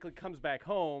automatically comes back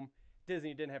home.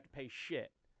 Disney didn't have to pay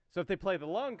shit. So if they play the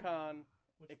long con,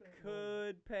 What's it that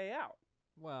could pay out.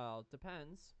 Well,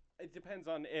 depends. It depends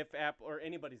on if Apple or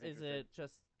anybody's Is interested. it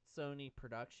just Sony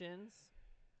Productions?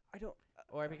 I don't.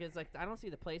 Or because like I don't see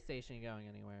the PlayStation going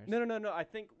anywhere. No. I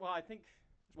think.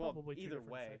 Well, Probably two either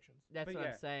different way. sections. That's but what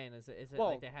yeah. I'm saying. Is it Well-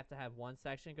 like they have to have one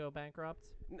section go bankrupt?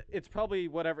 It's probably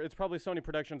whatever. It's probably Sony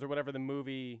Productions or whatever the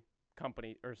movie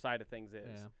company or side of things is.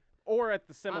 Yeah. Or at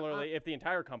the similarly, if the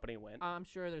entire company went. I'm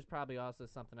sure there's probably also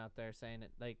something out there saying that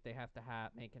like they have to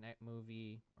make an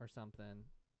movie or something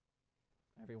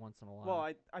every once in a while. Well,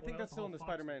 I Well, think that's that's the still in whole the Fox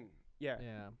Spider-Man. Yeah.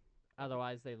 yeah.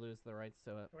 Otherwise, they lose the rights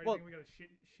to it. Or I Well- think we got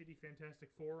a shitty Fantastic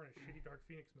Four and a shitty Dark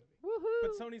Phoenix movie. Woohoo!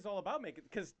 But Sony's all about making,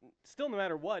 because still, no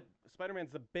matter what,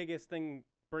 Spider-Man's the biggest thing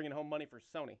bringing home money for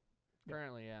Sony.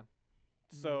 Currently, yeah.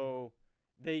 So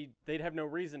they'd have no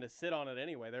reason to sit on it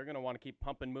anyway. They're gonna want to keep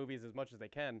pumping movies as much as they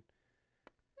can.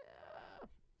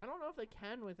 I don't know if they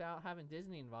can without having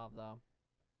Disney involved though.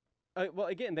 Well,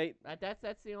 again,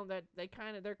 That's the only that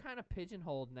they're kind of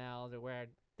pigeonholed now to where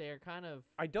they're kind of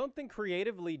I don't think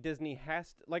creatively Disney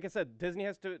has to. Like I said, Disney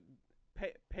has to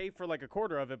pay for like a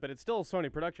quarter of it, but it's still a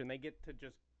Sony production. They get to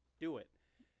just do it.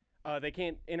 They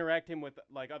can't interact him with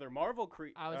like other Marvel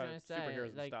I was gonna say, superheroes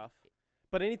and like, stuff.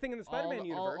 But anything in the Spider-Man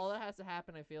universe, all that has to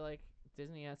happen, I feel like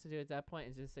Disney has to do at that point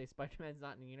is just say Spider-Man's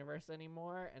not in the universe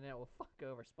anymore, and it will fuck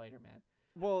over Spider-Man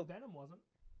well, Venom wasn't.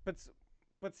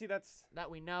 but see, that's that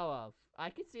we know of. I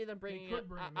could see them bringing could it.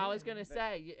 bring him I was in. gonna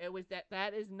say it was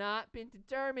that has not been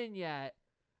determined yet.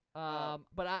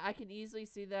 But I can easily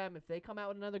see them if they come out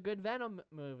with another good Venom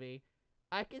movie.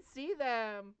 I can see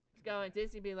them going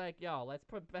Disney being like, "Yo, let's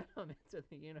put Venom into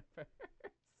the universe."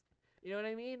 You know what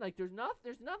I mean? Like, there's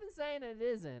nothing saying that it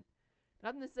isn't.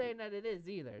 Nothing saying that it is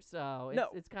either. So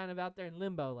it's kind of out there in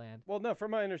limbo land. well, no.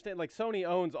 From my understanding, like Sony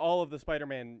owns all of the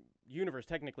Spider-Man universe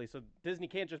technically, so Disney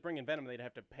can't just bring in Venom. They'd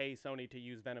have to pay Sony to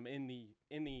use Venom in the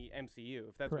MCU,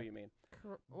 if that's what Correct. you mean.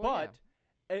 Well, But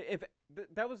if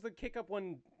that was the kick up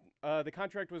when the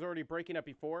contract was already breaking up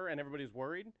before, and everybody was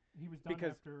worried. He was done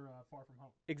Because- after Far From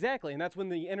Home. Exactly, and that's when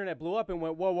the internet blew up and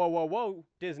went, whoa, whoa, whoa, whoa,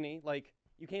 Disney, like,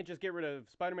 you can't just get rid of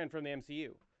Spider-Man from the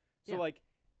MCU. So, Yeah. like,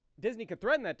 Disney could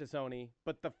threaten that to Sony,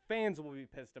 but the fans will be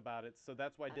pissed about it, so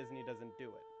that's why Disney doesn't do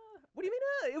it. What do you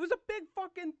mean? It was a big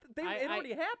fucking... it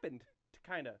already happened,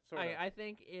 kind of, sort of. I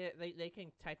think they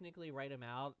can technically write him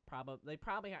out. They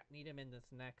probably need him in this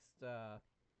next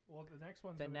Well, the next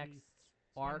one's the gonna next be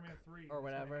arc Spider-Man 3 or is gonna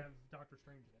whatever. have Doctor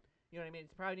Strange in it. You know what I mean?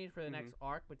 It's probably needed for the Mhm. next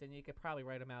arc, but then you could probably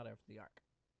write him out after the arc.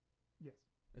 Yes.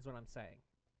 Is what I'm saying.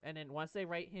 And then once they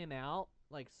write him out,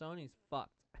 like Sony's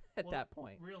fucked at Well, that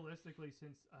point. Realistically,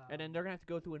 since And then they're gonna have to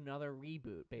go through another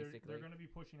reboot, they're basically. going to be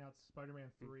pushing out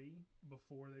Spider-Man 3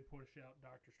 before they push out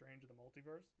Doctor Strange of the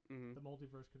multiverse. Mhm. The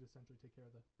multiverse could essentially take care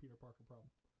of the Peter Parker problem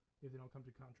if they don't come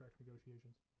to contract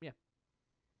negotiations. Yeah.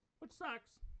 Which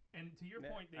sucks. And to your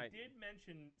Yeah, point, they did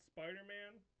mention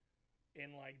Spider-Man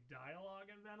in like dialogue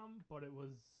in Venom, but it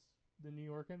was the New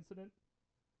York incident.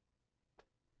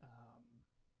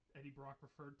 Eddie Brock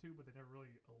referred to, but they never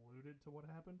really alluded to what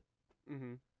happened.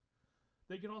 Mhm.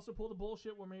 They can also pull the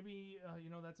bullshit where maybe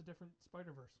that's a different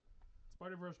Spider-Verse.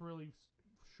 Spider-Verse really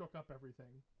shook up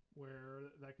everything, where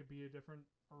that could be a different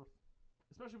Earth,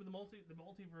 especially with the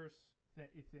multiverse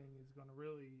thing is gonna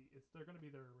really they're gonna be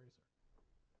their eraser.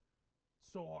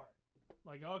 So hard,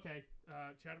 like okay,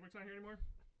 Chadwick's not here anymore.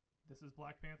 This is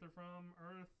Black Panther from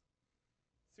Earth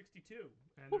 62,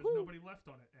 and there's nobody left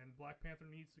on it, and Black Panther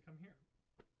needs to come here.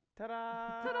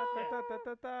 Ta-da! Ta-da!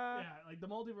 Ta-ta-ta-ta-ta! Yeah, like the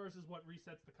multiverse is what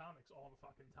resets the comics all the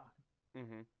fucking time.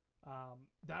 Mhm.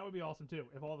 That would be awesome too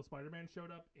if all the Spider-Man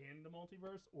showed up in the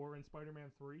multiverse or in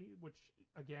Spider-Man 3, which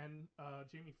again,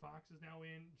 Jamie Foxx is now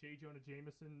in. J. Jonah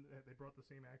Jameson, they brought the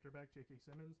same actor back, J.K.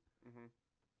 Simmons. Mhm.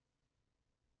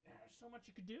 There's so much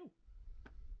you could do.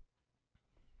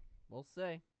 We'll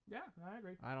see. Yeah, I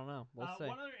agree. I don't know. We'll see.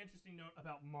 One other interesting note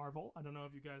about Marvel, I don't know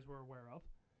if you guys were aware of.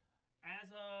 As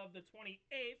of the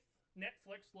 28th,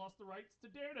 Netflix lost the rights to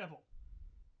Daredevil.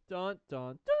 Dun,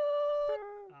 dun,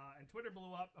 dun! And Twitter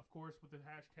blew up, of course, with the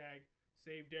hashtag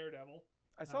Save Daredevil.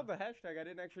 I saw the hashtag. I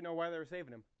didn't actually know why they were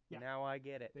saving him. Yeah. Now I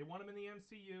get it. They want him in the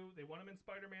MCU. They want him in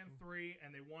Spider-Man 3,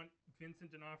 and they want Vincent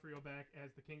D'Onofrio back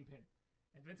as the Kingpin.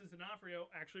 And Vincent D'Onofrio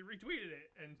actually retweeted it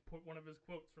and put one of his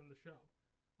quotes from the show.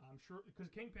 I'm sure, because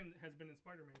Kingpin has been in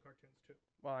Spider-Man cartoons too.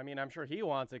 Well, I mean, I'm sure he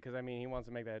wants it because I mean, he wants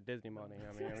to make that Disney money.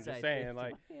 I mean, I'm just Exactly. saying,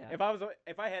 like, Yeah.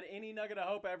 if I had any nugget of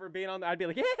hope ever being on, I'd be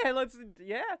like,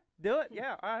 yeah, do it,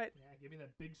 yeah, all right. Yeah, give me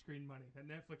that big screen money that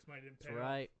Netflix might didn't pay. That's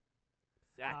right.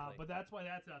 Exactly. But that's why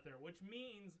that's out there, which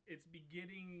means it's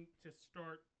beginning to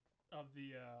start of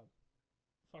the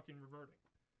fucking reverting.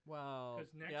 Well, 'Cause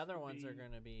next the other will ones are be-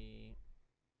 going to be...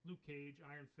 Luke Cage,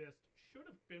 Iron Fist should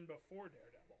have been before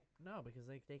Daredevil. No, because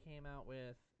they came out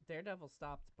with... Daredevil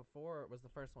stopped before it was the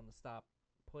first one to stop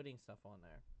putting stuff on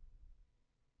there.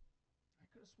 I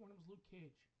could have sworn it was Luke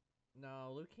Cage.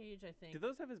 No, Luke Cage, I think... Do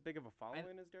those have as big of a following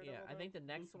as Daredevil? Yeah, I think the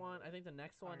next Luke one. Cage. I think the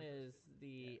next one Iron is Fist.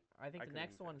 the. I think I the couldn't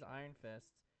next one's catch Iron Fist.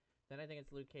 Then I think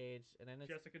it's Luke Cage, and then it's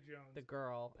Jessica Jones. the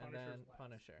girl, and Punisher's then last.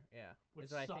 Punisher. Yeah,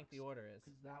 Which is what I think the sucks, order is.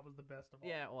 Because that was the best of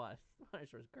all. Yeah, it was.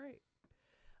 Punisher was great.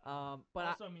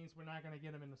 But also means we're not going to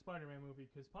get him in the Spider-Man movie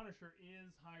because Punisher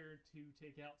is hired to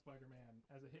take out Spider-Man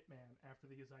as a hitman after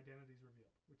his identity is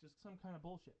revealed, which is some kind of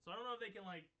bullshit. So I don't know if they can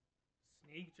like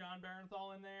sneak John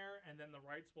Barenthal in there, and then the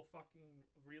rights will fucking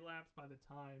relapse by the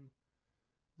time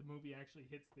the movie actually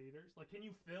hits theaters. Like, can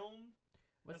you film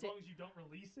as long as you don't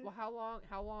release it? Well, how long?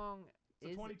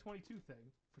 It's a is 2022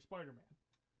 thing for Spider-Man.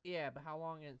 Yeah, but how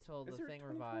long until Is the there thing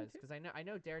 2022? revives? Because I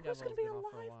know Daredevil's gonna been be off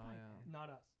for a alive while. by Yeah.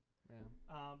 Not us.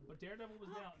 Yeah. But Daredevil was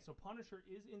out, so Punisher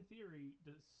is in theory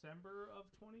December of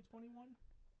 2021.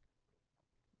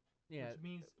 Yeah. Which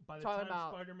means by the talking time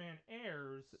about- Spider-Man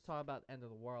airs, Talk about end of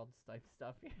the world type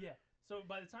stuff. yeah. So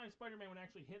by the time Spider-Man would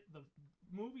actually hit the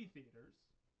movie theaters,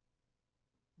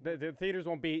 The theaters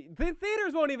won't be. The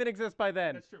theaters won't even exist by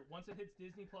then. that's true. Once it hits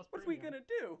Disney Plus, What are we Premium, gonna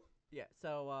do? Yeah.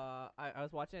 So I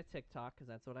was watching a TikTok because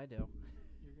that's what I do.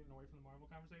 You're getting away from the Marvel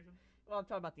conversation. Well, I'm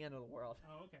talking about the end of the world.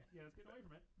 Oh, okay. Yeah, let's get away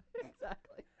from it.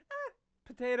 Exactly.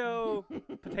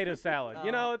 Potato salad.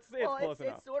 You know, it's well, close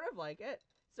enough. It's sort of like it.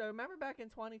 So remember back in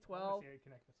I wanna 2012, see how you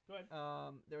connect this. Go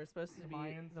ahead. there was supposed to The be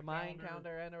Mayans, the the Mayan calendar.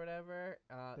 calendar end or whatever.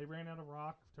 They ran out of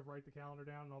rock to write the calendar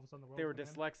down, and all of a sudden the world They were was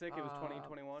gonna end. dyslexic. It was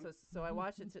 2021. So I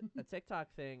watched a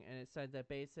TikTok thing, and it said that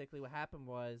basically what happened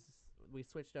was we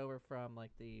switched over from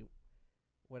like the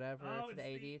whatever Oh, to the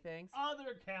it's AD the things.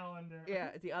 Other calendar.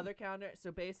 Yeah, the other calendar.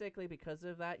 So basically, because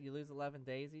of that, you lose 11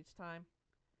 days each time,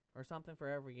 or something for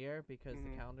every year because the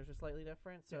Mhm. calendars are slightly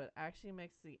different. So Yeah. it actually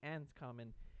makes the end come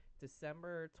in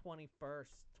December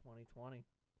 21st, 2020.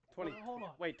 20. Hold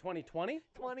on. Wait, 2020?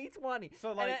 2020.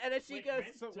 So And like, then- and then she wait, goes,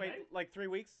 when? so Today? wait, like 3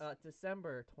 weeks.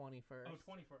 December 21st. Oh,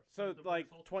 21st. So the like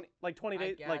solstice. 20 I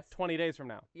days, guess. like 20 days from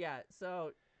now. Yeah,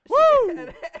 so Woo!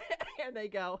 and they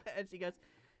go, and she goes,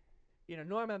 you know,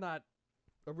 normally I'm not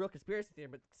a real conspiracy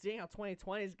theorist, but seeing how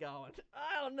 2020 is going,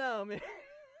 I don't know, man.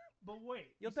 But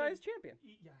wait. You'll you die said- as champion.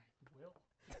 Yeah, you will.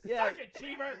 Yeah. Suck it,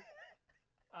 Cheever!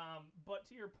 But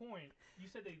to your point, you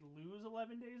said they lose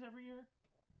 11 days every year?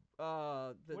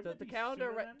 Wouldn't it The be calendar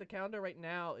sooner then? the calendar right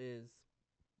now is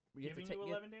you have to Giving take you you-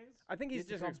 11 days? I think You he's have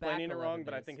to just come back explaining it 11 wrong,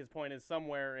 but I days. think his point is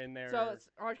somewhere in there. So it's,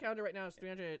 our calendar right now is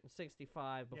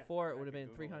 365. Yeah, Before it I would have could been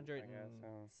Google it, I guess,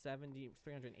 370,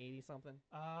 380 something.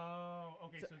 Oh,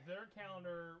 okay. So- So their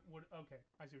calendar would. Okay,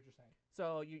 I see what you're saying.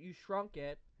 So you shrunk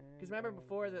it. Because remember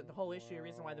before the whole issue, the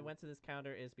reason why they went to this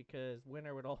calendar is because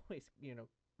winter would always, you know,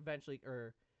 eventually,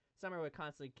 or summer would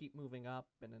constantly keep moving up,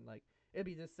 and then like it'd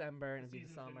be December and The it'd be the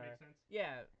seasons didn't summer. make sense.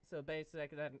 Yeah. So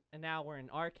basically, that, and now we're in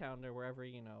our calendar wherever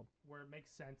you know. Where it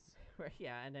makes sense.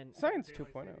 Yeah, and then Science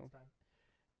Daylight 2.0. savings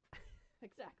time.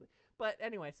 exactly. But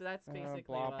anyway, so that's basically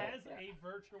blah, what. blah. As a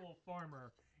virtual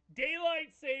farmer,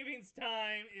 daylight savings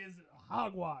time is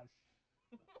hogwash.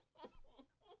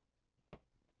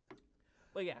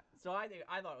 But yeah, so I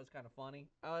thought it was kind of funny.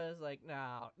 I was like,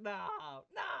 no.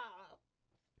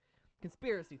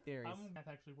 Conspiracy theories. That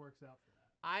actually works out for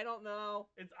that. I don't know.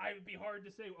 I would be hard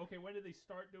to say. Okay, when did they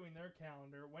start doing their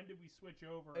calendar? When did we switch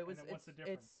over? It was and then what's the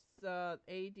difference? It's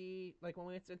AD, like when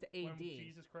we went into AD. When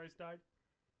Jesus Christ died?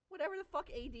 Whatever the fuck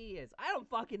AD is. I don't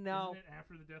fucking know. Isn't it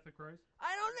after the death of Christ?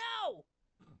 I don't know.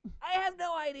 I have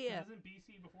no idea. Isn't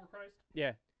BC before Christ?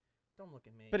 Yeah, Don't look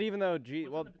at me. but even though What's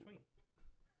in between?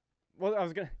 I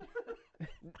was gonna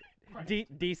Christ.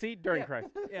 DC during Yeah. Christ.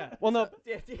 yeah. Well, no,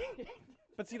 Yeah,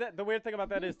 but see that the weird thing about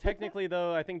that is technically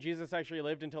though I think Jesus actually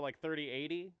lived until like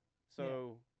 3080.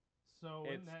 So So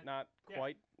It's in that, not yeah.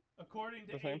 quite. according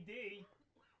to the same. AD,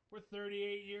 we're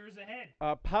 38 years ahead.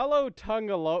 Paulo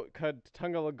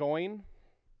Tungalagoin.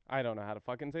 I don't know how to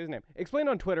fucking say his name. Explained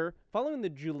on Twitter, following the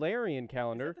Jularian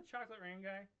calendar. Is that the chocolate rain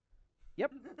guy?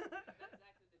 Yep.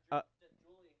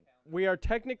 We are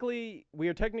technically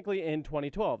in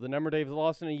 2012. The number of days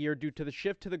lost in a year due to the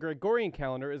shift to the Gregorian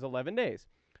calendar is 11 days.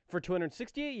 For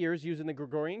 268 years using the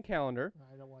Gregorian calendar.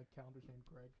 I don't like calendars named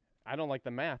Greg. I don't like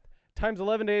the math. Times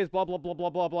 11 days, blah, blah, blah, blah,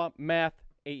 blah, blah. Math,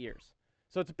 8 years.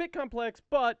 So it's a bit complex,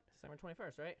 but December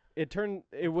 21st, right? it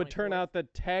would turn 24th. out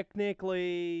that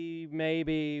technically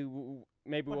maybe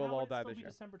But we'll how all would die it still this be year.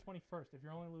 December 21st if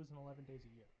you're only losing 11 days a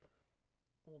year?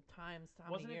 Well, times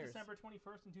how Wasn't many it years? December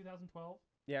 21st in 2012?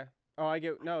 Yeah. Oh, I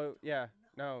get yeah.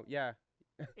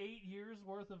 8 years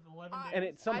worth of 11 I- days. And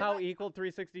it's somehow might- equal I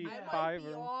 365 might be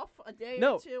or off a day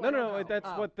No, or two. no, I no, don't no, know. that's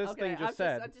what this okay, thing just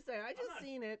said. I'm just saying. I just not-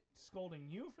 seen it. scolding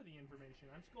you for the information.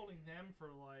 I'm scolding them for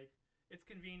it's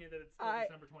convenient that it's still I-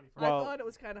 December 21st. Well- I thought it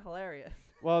was kind of hilarious.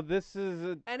 Well, this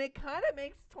is And it kind of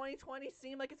makes 2020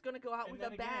 seem like it's going to go out and with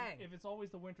then a again, bang. if it's always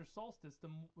the winter solstice, it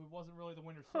wasn't really the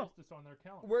winter solstice on their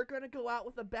calendar. We're going to go out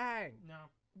with a bang. No.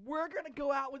 We're going to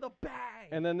go out with a bang.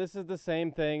 and then this is the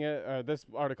same thing this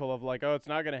article of like, oh, it's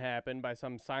not going to happen by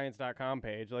some science.com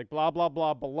page, like blah blah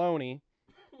blah baloney.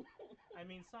 I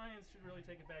mean, science should really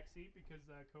take a back seat because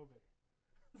COVID.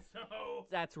 So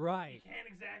That's you right. can't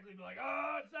exactly be like,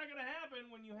 oh, it's not going to happen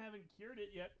when you haven't cured it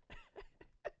yet.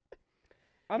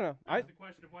 I don't know. That's the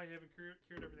question of why you haven't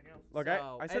cured everything else. Look,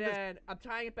 So, I said and this then I'm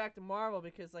tying it back to Marvel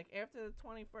because like after the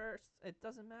 21st, it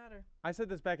doesn't matter. I said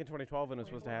this back in 2012 when it was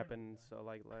supposed to 24. happen. So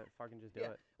like, fucking just do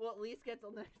Yeah. it. Well, at least get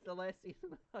the last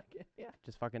season. Okay. Yeah.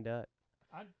 Just fucking do it.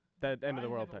 I- That end of the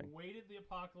world I have thing. awaited the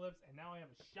apocalypse, and now I have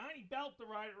a shiny belt to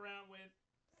ride around with.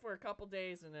 For a couple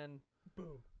days and then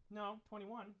Boom. No,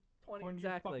 21. 20 According to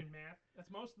your exactly. fucking math.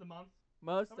 That's most of the month.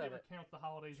 Most Nobody of ever it. counts the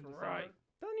holidays in December. Right.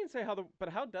 Doesn't even say how but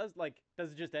how does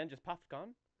it just end? Just puff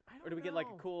gone? I don't Or do we know. get like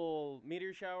a cool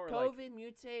meteor shower? Or, like, COVID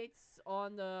mutates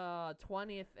on the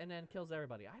 20th and then kills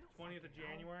everybody. I don't 20th of fucking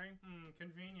know. January.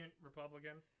 Convenient,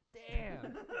 Republican.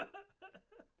 Damn.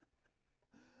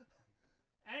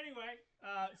 Anyway,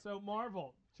 so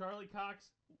Marvel. Charlie Cox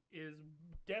is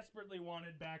desperately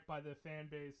wanted back by the fan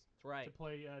base That's right. to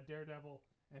play Daredevil,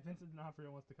 and Vincent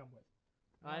D'Onofrio wants to come with.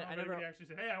 I never never. actually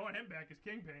said, hey, I want him back as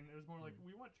Kingpin. It was more like,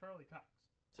 we want Charlie Cox.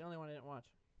 It's the only one I didn't watch.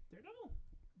 Daredevil?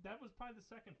 That was probably the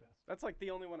second best. That's like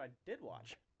the only one I did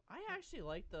watch. I actually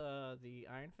like the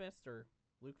Iron Fist or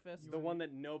Luke Fist. The one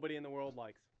that nobody in the world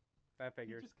likes. That You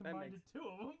figures. just That combined makes- the two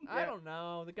of them. I Yeah. don't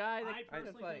know. The guy that I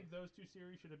personally like, think those two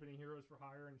series should have been Heroes for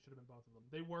Hire, and it should have been both of them.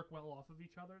 They work well off of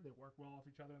each other. They work well off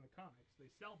each other in the comics. They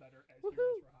sell better as Woohoo!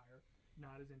 Heroes for Hire,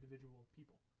 not as individual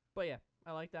people. But yeah,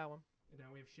 I like that one. And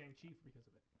now we have Shang-Chi because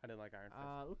of it. I didn't like Iron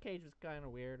Fist. Luke Cage was kind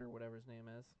of weird or whatever his name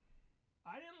is.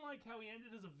 I didn't like how he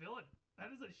ended as a villain. That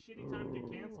is a shitty time to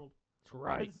get canceled. That's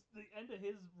right. Because the end of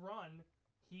his run,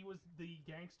 he was the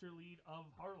gangster lead of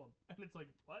Harlem. And it's like,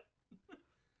 what?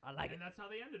 I like And it. that's how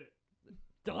they ended it.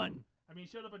 Done. I mean,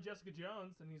 he showed up on Jessica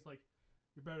Jones, and he's like,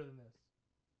 you're better than this.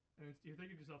 And you're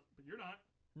thinking to yourself, but you're not.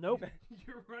 Nope.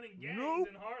 You're running gangs Nope.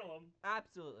 in Harlem,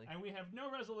 Absolutely. and we have no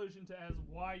resolution to as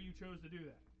why you chose to do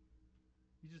that.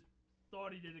 You just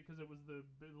thought he did it because it was the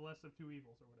less of two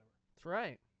evils or whatever. That's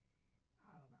right.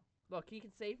 I don't know. Look, he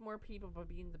can save more people by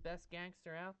being the best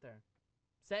gangster out there.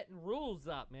 Setting rules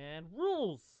up, man.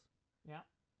 Rules. Yeah.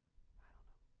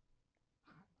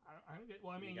 I don't get.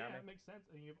 Well, I mean, You got yeah, me. it makes sense.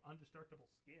 And you have undestructible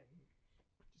skin.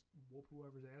 Just whoop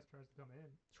whoever's ass tries to come in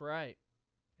That's right.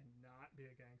 and not be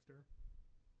a gangster.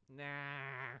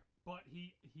 Nah. But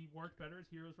he worked better as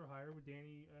Heroes for Hire with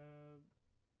Danny.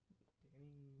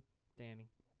 Danny.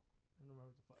 I don't remember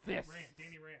what the fuck. Fist. Rand.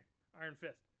 Danny Rand. Iron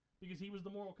Fist. Because he was the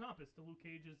moral compass to Luke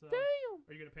Cage's. Damn.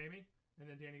 Are you gonna pay me? And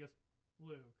then Danny goes,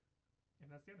 Luke,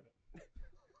 and that's the end of it.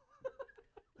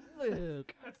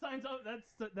 Luke.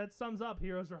 That sums up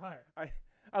Heroes for Hire.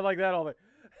 I like that all day.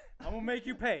 I'm gonna make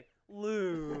you pay.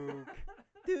 Luke.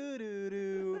 Doo doo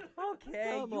doo.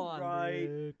 Okay, Come you on, right.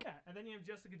 Luke. Yeah, and then you have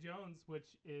Jessica Jones, which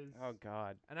is Oh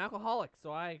God. An alcoholic,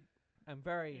 so I am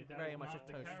very, that very is much not- a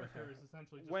the toast for character her. is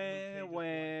essentially just Wah Luke Cage's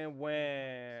wah wife.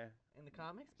 wah. In the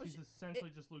comics, but She's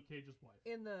essentially just Luke Cage's wife.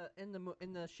 in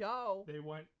the show, They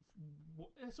went.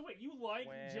 So wait, you like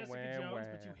Wah, Jessica wah, Jones, wah.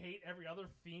 but you hate every other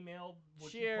female?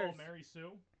 What you Cheers. call Mary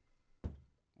Sue?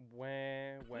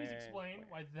 Wah wah. Please explain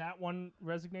why that one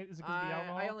resonates. Is it because of the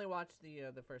alcohol? I only watched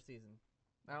the first season.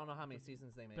 I don't know how many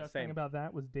seasons they made, Best Same. thing about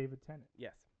that was David Tennant.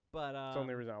 Yes. but It's the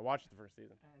only reason I watched the first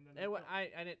season. And then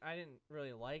I didn't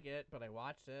really like it, but I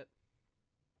watched it.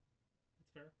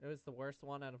 fair. It was the worst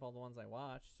one out of all the ones I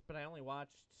watched, but I only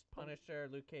watched Punisher,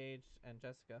 Luke Cage, and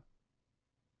Jessica.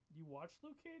 You watched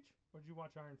Luke Cage, or did you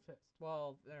watch Iron Fist?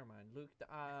 Well, never mind.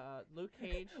 Luke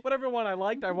Cage. Whatever one I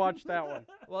liked, I watched that one.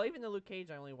 Well, even the Luke Cage,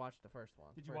 I only watched the first one.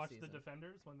 Did you watch the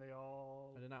Defenders when they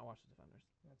all? I did not watch the Defenders.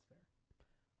 That's fair.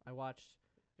 I watched.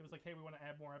 It was like, hey, we want to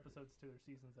add more episodes to their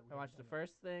seasons. That we I watched the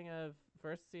first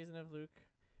season of Luke,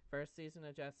 first season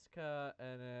of Jessica,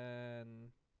 and then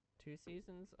 2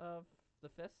 seasons of The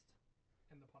Fist.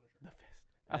 And the Punisher.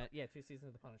 The Fist. Yeah, 2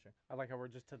 seasons of The Punisher. I like how we're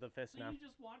just to The Fist So now. you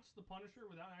just watched the Punisher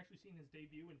without actually seeing his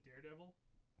debut in Daredevil?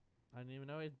 I didn't even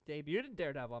know he debuted in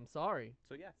Daredevil. I'm sorry.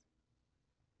 So yes.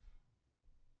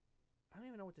 I don't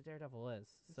even know what the Daredevil is.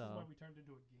 This so is why we turned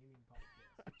into a gaming podcast.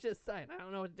 I'm just saying, I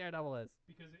don't know what Daredevil is.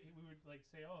 Because we would like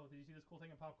say, "Oh, did you see this cool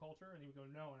thing in pop culture?" And he would go,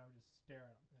 "No," and I would just stare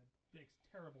at him. It makes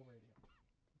terrible radio.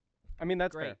 I mean,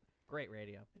 that's Great, fair. great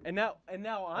radio. And now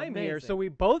I'm here, Amazing. so we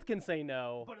both can say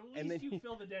no. But at and least then you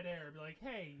fill the dead air and be like,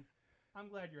 "Hey, I'm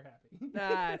glad you're happy."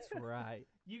 That's right.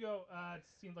 You go, it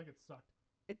seemed like it sucked.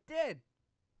 It did.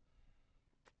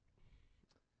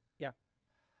 Yeah.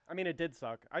 I mean, it did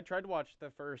suck. I tried to watch the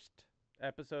first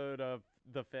episode of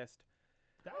The Fist,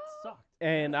 That sucked.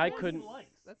 and That's I the one couldn't. he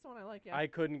likes. That's the one I like. Yeah. I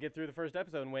couldn't get through the first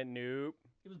episode and went nope.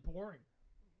 It was boring.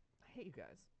 I hate you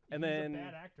guys. And He's then- a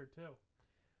bad actor too.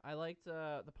 I liked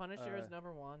the Punisher is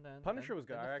number 1. Then Punisher then- was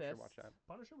good. then The I actually Fist, watched that.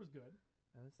 Punisher was good.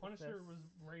 then it's The Punisher Fist, was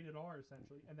rated R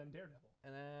essentially, and then Daredevil.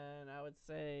 And then I would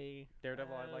say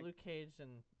Daredevil, I liked. Luke Cage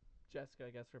and Jessica. I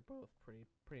guess were both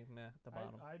pretty meh at the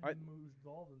bottom. I moved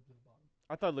all of them to the bottom.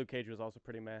 I thought Luke Cage was also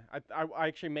pretty meh. I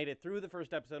actually made it through the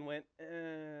first episode and went,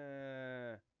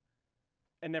 and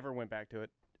never went back to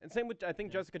it. And same with, I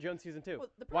think, Yeah. Jessica Jones season 2. Well,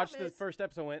 the Watched problem the is, first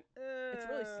episode and went, it's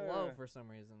really slow for some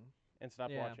reason. and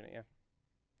stopped Yeah. watching it, yeah.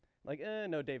 Like,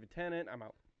 no David Tennant, I'm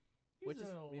out. He was Which is-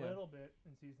 in a yeah. little bit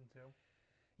in season 2.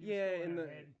 He was Yeah, still in her the,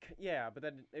 head. yeah, but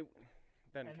that, it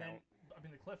doesn't And count. then, I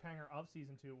mean, the cliffhanger of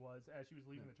season 2 was as she was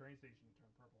leaving the train station, it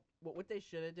turned purple. What they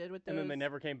should have did with those. And then they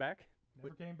never came back?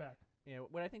 Never came back. You know,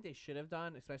 what I think they should have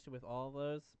done, especially with all of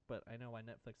those, but I know why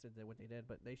Netflix did what they did,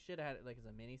 but they should have had it like as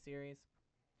a mini series.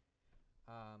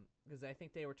 Because I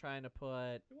think they were trying to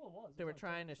put. Well, it was. They were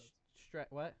trying to stretch.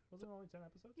 What? Wasn't it only 10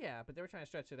 episodes? Yeah, but they were trying to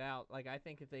stretch it out. Like, I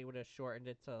think if they would have shortened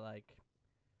it to, like,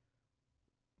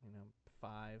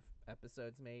 5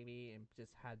 episodes maybe, and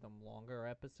just had them longer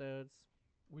episodes.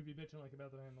 We'd be bitching like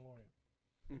about the Mandalorian.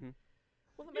 Mm-hmm.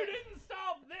 Well, You didn't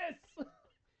solve this!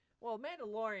 Well,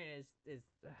 Mandalorian is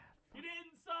You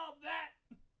didn't solve that!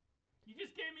 You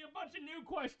just gave me a bunch of new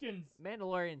questions!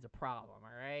 Mandalorian's a problem,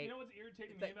 all right? You know what's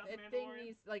irritating me about the That thing Mandalorian?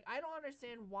 needs, like, I don't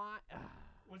understand why.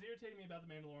 What's irritating me about the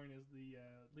Mandalorian is the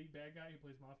lead bad guy who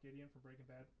plays Moff Gideon from Breaking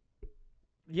Bad.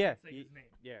 Yeah. Say his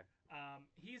name. Yeah.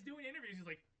 He's doing interviews. He's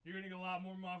like, "You're gonna get a lot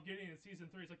more Moff Gideon in season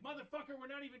 3." He's like, "Motherfucker, we're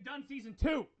not even done season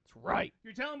 2. That's right.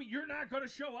 You're telling me you're not gonna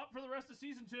show up for the rest of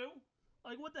season 2?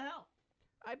 Like, what the hell?"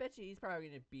 I bet you he's probably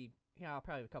gonna be,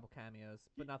 probably a couple cameos,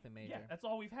 but nothing major. Yeah, that's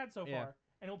all we've had so Yeah. far.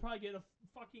 And he'll probably get a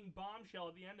fucking bombshell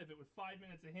at the end of it with 5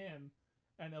 minutes of him,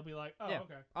 and they'll be like, "Oh, Yeah.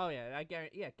 okay." Oh yeah,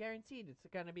 guaranteed. It's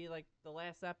gonna be like the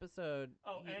last episode.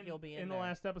 Oh, and he'll be in the there.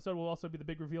 last episode will also be the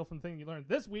big reveal from the thing you learned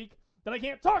this week that I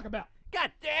can't talk about.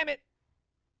 God damn it!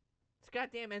 It's a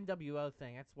goddamn NWO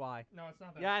thing. That's why. No, it's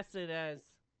not that. Yes, it is.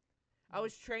 I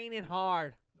was training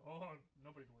hard. Oh,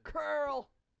 nobody believes. Curl.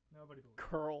 Nobody believes.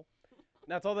 Curl.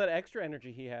 That's all that extra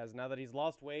energy he has. Now that he's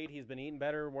lost weight, he's been eating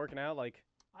better, working out, like,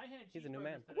 I had He's a new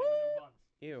man. cheeseburgers today with no buns.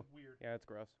 ew. It's weird. Yeah, it's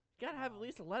gross. You gotta have at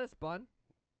least a lettuce bun.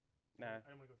 Nah, I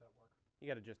don't want to go to that work. you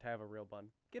gotta just have a real bun.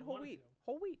 Get I whole wanted wheat. to.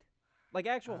 Whole wheat. Like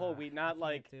actual whole wheat, I not can't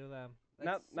like do them.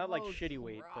 not- It's not like so shitty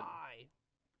wheat, but- dry.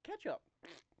 ketchup.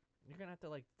 You're gonna have to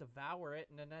like devour it,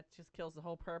 and then that just kills the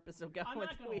whole purpose of going I'm with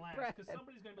not gonna wheat laugh bread. because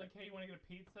somebody's gonna be like, "Hey, you want to get a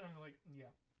pizza?" And I'm like, "Yeah,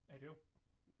 I do."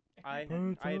 I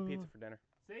had pizza for dinner.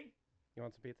 See, You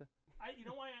want some pizza? you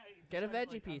know why I Get a decided,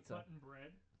 veggie like, I'm pizza. cutting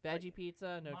bread. Veggie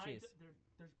pizza, no Mine- cheese.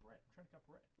 There's bread. I'm trying to cut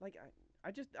bread. Like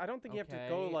I don't think you have to Okay,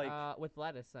 go like with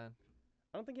lettuce then.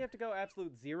 I don't think you have to go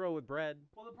absolute zero with bread.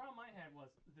 Well, the problem I had was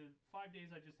the 5 days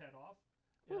I just had off.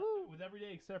 Woohoo. With every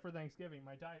day except for Thanksgiving,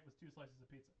 my diet was 2 slices of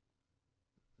pizza.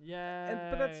 Yeah.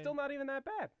 But that's still not even that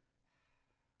bad.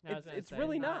 it's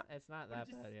really not. It's not But that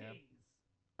it just bad, yeah. stays.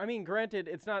 I mean, granted,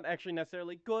 it's not actually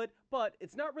necessarily good, but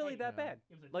it's not really Hey, that yeah. bad.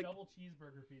 It was a Like- double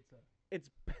cheeseburger pizza. It's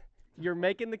you're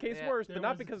making the case Yeah, worse, There but not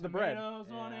was because of the bread.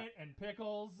 tomatoes on Yeah. it and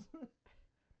pickles.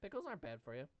 Pickles aren't bad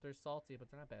for you. They're salty, but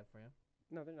they're not bad for you.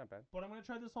 No, they're not bad. But I'm gonna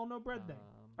try this whole no bread thing.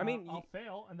 I mean, I'll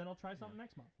fail and then I'll try something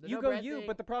next month. The you no go bread you, thing-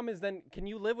 but the problem is then, can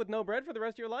you live with no bread for the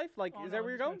rest of your life? Like, Oh, is no, that where I'm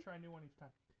you're just going? gonna try a new one each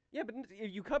time. Yeah, but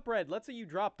you cut bread. Let's say you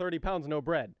drop 30 pounds no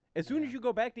bread. As soon as you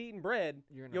go back to eating bread,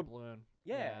 You're in a you'll balloon.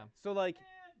 yeah. So like.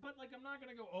 But like, I'm not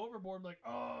gonna go overboard. Like,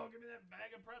 oh, give me that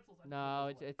bag of pretzels. No,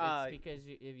 it's because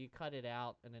if you cut it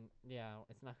out and then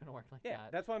it's not gonna work like Yeah,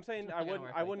 that. that's what I'm saying. It's I not gonna wouldn't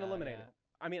work like that, eliminate yeah. it.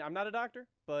 I mean, I'm not a doctor,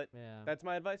 but Yeah. that's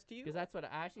my advice to you. Because that's what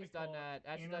Ashley's I done call that. it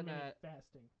Ashley's done intermittent that.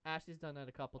 fasting. Ashley's done that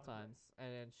a couple Okay. times,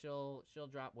 and then she'll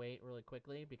drop weight really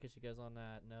quickly because she goes on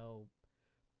that no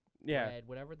bread,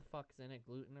 whatever the fuck's in it,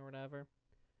 gluten or whatever.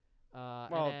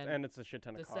 Well, and it's a shit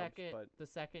ton of the carbs. second But the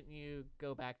second you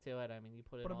go back to it, I mean, you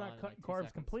put it But on. I'm not in cutting like 2 carbs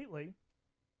seconds. completely.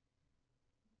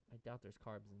 I doubt there's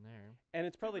carbs in there. and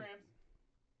it's 2 probably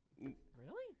grams.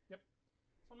 Really? So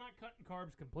I'm not cutting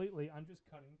carbs completely. I'm just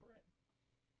cutting bread.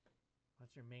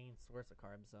 That's your main source of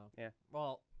carbs, though. Yeah.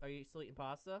 Well, are you still eating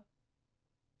pasta?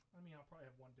 I mean, I'll probably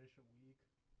have 1 dish a week.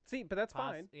 see, but that's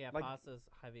fine. Yeah, like, pasta's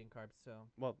heavy in carbs too.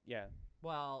 well, yeah.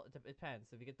 Well, it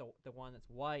depends. If you get the one that's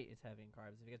white, it's heavy in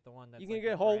carbs. If you get the one that's You can like get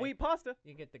the whole gray- wheat pasta.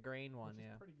 You get the grain one, Which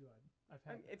yeah. is pretty good. I've I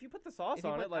had mean, if you put the sauce If you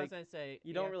on put- it, I was like gonna say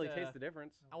you don't have really to- taste the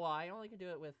difference. Well, I only can do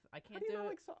it with. I How can't do you do not it.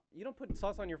 like sauce? You don't put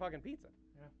sauce on your fucking pizza.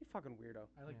 Yeah. You fucking weirdo.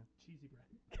 I like Yeah. cheesy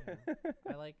bread.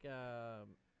 I like.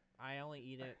 I only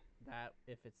eat it that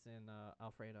if it's in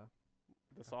Alfredo.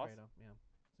 The sauce. Alfredo, yeah.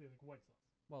 So you like white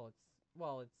sauce.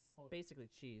 Well, it's Oh, basically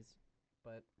cheese,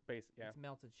 but Yeah. it's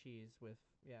melted cheese with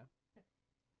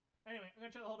Anyway, I'm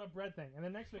gonna try the whole bread thing, and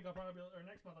then next week next month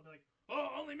I'll be like, oh,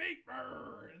 only meat,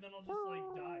 brr, and then I'll just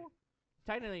like die.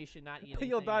 Technically, you should not eat. You'll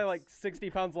anything die like that's- 60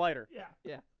 pounds lighter.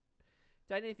 Yeah.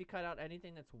 Technically, if you cut out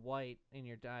anything that's white in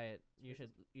your diet, you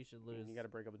should lose. You got to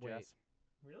break up with weight. Jess.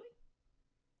 Really?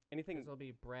 Anything It'll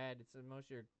be bread. It's the most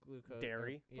of your glucose.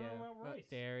 Dairy? Yeah. What about rice?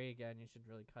 Dairy again. You should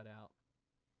really cut out.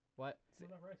 What? What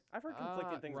about rice? I've heard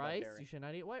conflicting things rice. about dairy. You should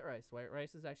not eat white rice. White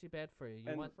rice is actually bad for you. You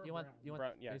And want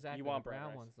brown, yeah, exactly you want the brown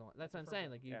rice. ones. That's what I'm Prefer saying.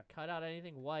 brown. Like you Yeah. cut out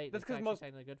anything white. That's That's 'cause actually most-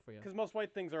 technically good for you. Because most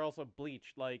white things are also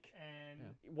bleached. Like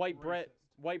And white bread.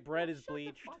 racist. White bread Oh, is shut the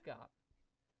bleached. fuck up.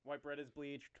 White bread is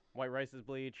bleached. White rice is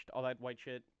bleached. All that white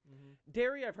shit. Mm-hmm.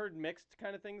 Dairy, I've heard mixed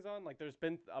kind of things on. Like, there's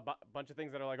been a bunch of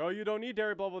things that are like, oh, you don't need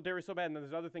dairy, blah, blah, dairy's so bad. And then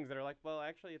there's other things that are like, well,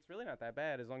 actually, it's really not that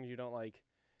bad as long as you don't, like,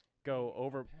 go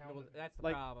over. pound Well, of it. that's the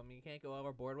Like- problem. You can't go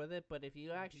overboard with it. But if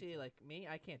you actually like me,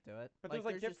 I can't do it. But like,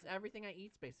 there's, like, just everything I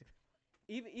eat's basically.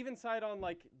 Even side on,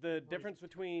 like, the difference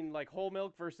between, like, whole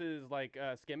milk versus, like,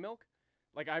 skim milk.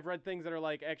 Like, I've read things that are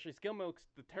like, actually, skim milk's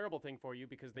the terrible thing for you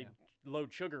because they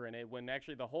load sugar in it, when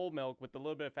actually the whole milk with the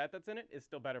little bit of fat that's in it is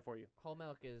still better for you. Whole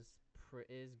milk is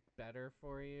better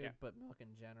for you, Yeah. but milk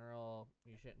in general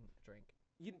you shouldn't drink.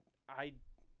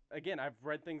 I've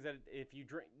read things that if you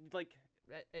drink, like,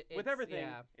 with It's- everything,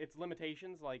 yeah. it's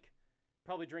limitations. Like,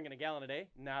 probably drinking a gallon a day,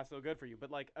 not so good for you.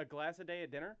 But, like, a glass a day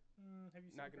at dinner, Have you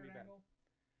seen not gonna be Third bad. Angle?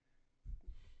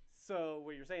 so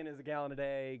what you're saying is a gallon a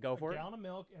day, go for A it? gallon of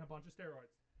milk and a bunch of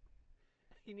steroids.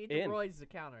 You need the In. roids to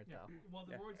counter it Yeah. though. Well,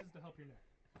 the Yeah. roids is to help your neck.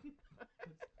 It's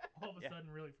all of a Yeah. sudden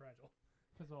really fragile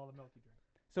because of all the milk you drink.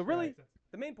 So That really, makes sense.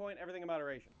 the main point, everything in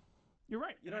moderation. You're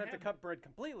right. You don't have to cut bread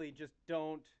completely, just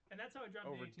don't. And that's how I dropped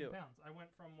the overdo 18 it. pounds. I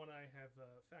went from when I have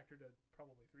factored at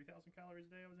probably 3,000 calories a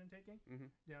day I was intaking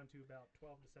down to about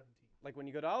 12 to 17. Like, when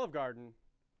you go to Olive Garden,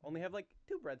 only have, like,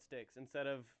 2 breadsticks instead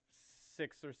of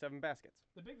 6 or 7 baskets.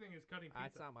 The big thing is cutting pizza.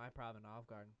 That's not my problem in Olive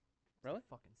Garden. It's Really? a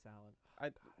fucking salad.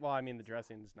 Well, I mean, the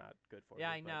dressing's not good for you.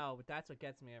 Yeah, I but- know, but that's what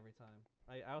gets me every time.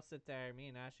 I'll sit there. Me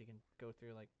and Ashley can go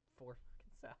through like 4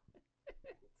 fucking salads.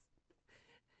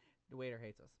 The waiter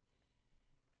hates us.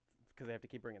 Because they have to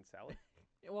keep bringing salad.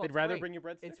 Well, They'd it's rather free. bring you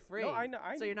breadsticks. It's free. No, I know.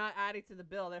 So you're not adding to the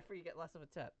bill, therefore you get less of a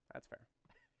tip. That's fair.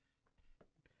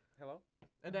 Hello?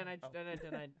 And then I Oh.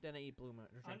 then I eat Blue Moon.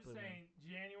 Or I'm drink Blue just saying,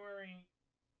 January.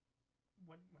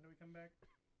 When do we come back?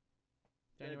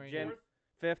 Moon. January Jan- 4th?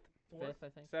 5th, 5th, I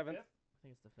think. 7th. Fifth? I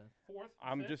think it's the 5th. 4th?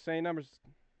 I'm 5th? just saying numbers.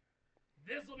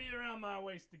 This will be around my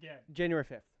waist again. January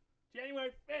 5th.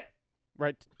 January 5th.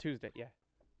 Right, Tuesday, yeah.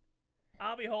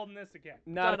 I'll be holding this again.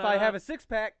 Not if I have a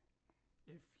 6-pack.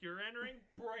 If you're entering,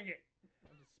 bring it.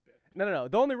 I'll just spit. No.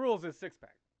 The only rules is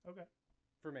 6-pack Okay.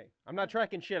 for me. I'm not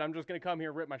tracking shit. I'm just going to come here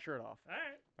and rip my shirt off. All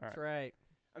right. That's right.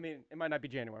 I mean, it might not be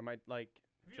January. It might, like,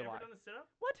 Have you July. ever done the sit-up?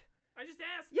 What? I just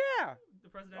asked. Yeah. The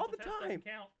presidential the test time. doesn't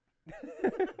count.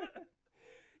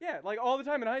 Yeah, like all the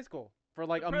time in high school. For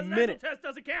like The a presidential minute. test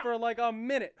doesn't count. For like a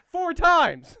minute. 4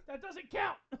 times. That doesn't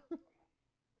count.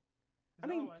 I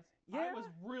mean, Otherwise, yeah. I was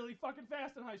really fucking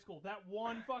fast in high school. That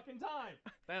one fucking time.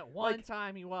 That one Like-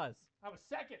 time he was. I was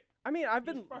second. I mean, I've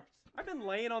He was been first.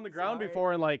 laying on the ground Sorry.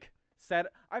 before and like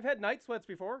I've had night sweats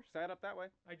before, sat up that way.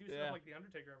 I do Yeah. stuff like the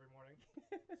Undertaker every morning.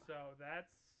 So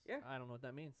that's Yeah. I don't know what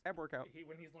that means. Ab workout.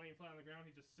 When he's laying flat on the ground,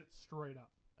 he just sits straight up.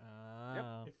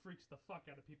 Oh. It freaks the fuck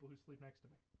out of people who sleep next to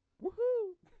me.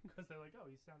 Woohoo! Because they're like, oh,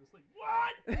 he's sound asleep.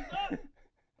 What? He's up!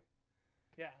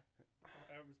 Yeah.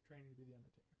 I was training to be the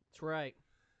Undertaker. That's right.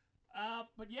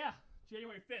 But yeah,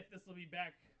 January 5th, this will be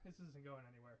back. This isn't going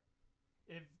anywhere.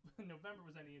 If November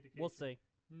was any indication, We'll see.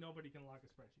 nobody can lock a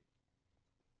spreadsheet.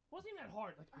 Wasn't even that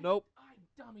hard. Like, Nope. I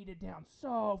dummied it down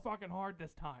so fucking hard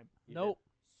this time. Nope.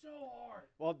 So hard.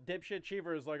 Well, dipshit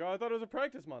Cheever is like, oh, I thought it was a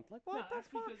practice month. Like, what No, the that's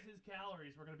fuck? because his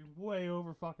calories were going to be way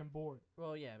over fucking board.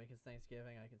 Well, yeah, because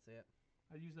Thanksgiving, I can see it.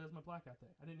 I used that as my blackout day.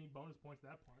 I didn't need bonus points at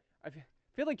that point. I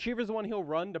feel like Cheever's the one he'll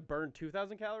run to burn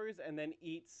 2,000 calories and then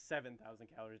eat 7,000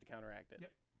 calories to counteract it.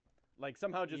 Yep. Like,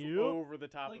 somehow just Yep. over the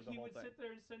top Like, of the he whole would thing. sit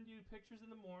there and send you pictures in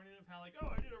the morning of how, like, oh,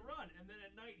 I did a run. And then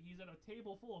at night, he's at a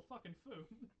table full of fucking food.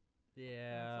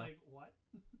 Yeah. And it's like, what?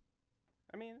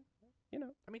 I mean, you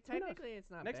know. I mean, who knows? technically,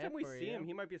 it's not Next bad time we for see you. him,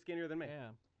 he might be skinnier than me. Yeah.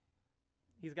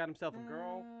 He's got himself a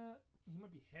girl. He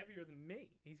might be heavier than me.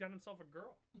 He's got himself a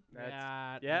girl.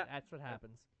 Yeah. That's what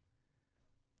happens.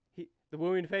 The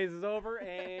wooing phase is over,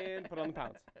 and put on the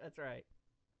pounds. That's right.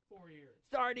 4 years.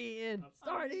 Start eating. Of,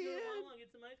 Start I'm eating. gonna get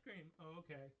some ice cream. Oh,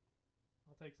 okay.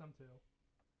 I'll take some too.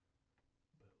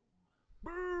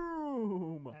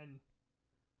 Boom. And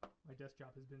my desk job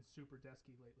has been super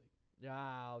desky lately.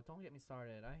 No, don't get me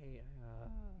started. I hate.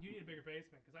 You need a bigger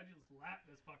basement because I just lap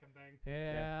this fucking thing.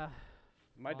 Yeah.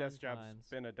 My Fun desk job's times.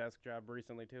 been a desk job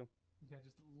recently, too. Yeah,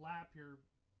 just lap your.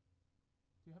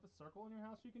 Do you have a circle in your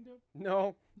house you can do?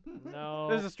 No. No.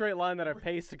 There's a straight line that I've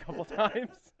paced a couple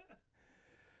times.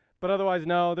 But otherwise,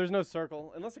 no, there's no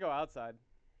circle. Unless I go outside.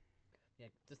 Yeah,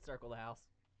 just circle the house.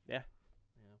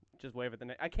 Just wave at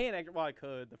the I can't actually. Well, I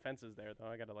could. The fence is there, though.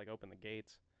 I got to, like, open the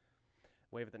gates.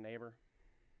 Wave at the neighbor.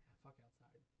 Fuck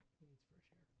outside. He needs fresh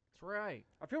air. That's right.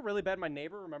 I feel really bad my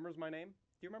neighbor remembers my name. Do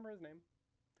you remember his name?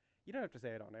 You don't have to say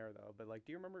it on air, though. But, like,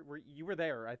 do you remember? You were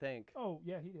there, I think. Oh,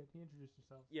 yeah, he did. He introduced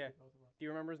himself. Yeah. to both of us. Do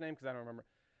you remember his name? Because I don't remember.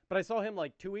 But I saw him,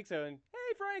 like, 2 weeks ago, and,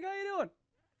 hey, Frank, how you doing?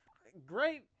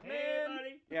 Great, Hey, man.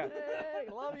 buddy. Yeah. Hey,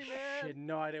 love you, I man. had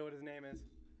no idea what his name is.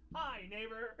 Hi,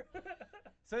 neighbor.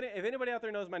 So if anybody out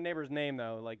there knows my neighbor's name,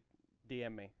 though, like,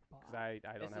 DM me. Because I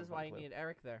don't This have is a why you clue. need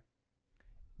Eric there.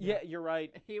 Yeah, you're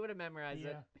right. He would have memorized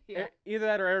it. Yeah. Yeah. Either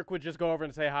that or Eric would just go over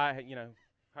and say hi, you know,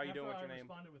 how you doing with After your I name.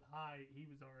 responded with hi, he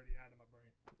was already out of my brain.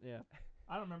 Yeah.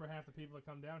 I don't remember half the people that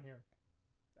come down here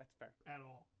That's fair. at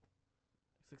all.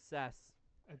 Success.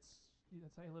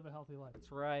 That's how you live a healthy life.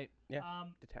 That's right. Yeah.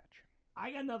 Um, Detach.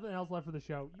 I got nothing else left for the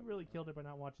show. You really killed it by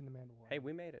not watching The Mandalorian. Hey,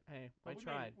 we made it. Hey, But I we made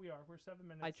tried. it. We are. We're 7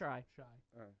 minutes. I try. Shy.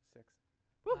 6.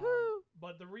 Woohoo!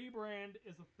 But the rebrand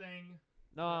is a thing.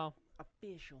 No,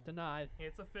 Official. denied.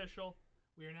 It's official.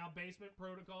 We are now Basement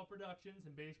Protocol Productions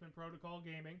and Basement Protocol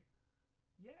Gaming.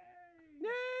 Yay!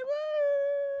 Yay,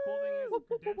 woo! Cool thing is the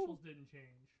credentials didn't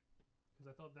change because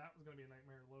I thought that was going to be a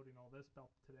nightmare loading all this stuff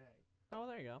today. Oh,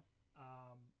 there you go.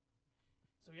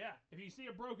 So yeah, if you see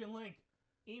a broken link,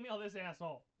 email this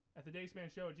asshole at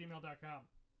thedacemanshow@gmail.com.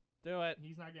 Do it.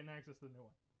 He's not getting access to the new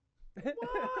one.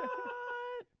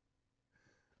 What?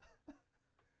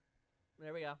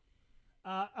 There we go.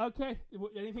 Okay.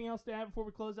 Anything else to add before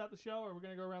we close out the show, or we're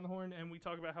gonna go around the horn and we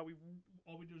talk about how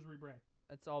all we do is rebrand?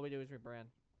 That's all we do is rebrand.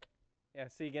 Yeah,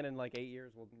 see you again in like 8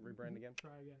 years. We'll rebrand again.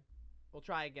 Try again. We'll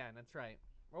try again. That's right.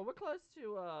 Well, we're close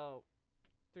to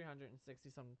 360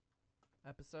 some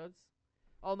episodes.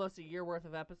 Almost a year worth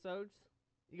of episodes.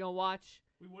 You gonna watch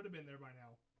We would have been there by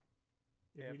now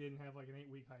if Yeah. we didn't have like an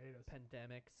 8-week hiatus.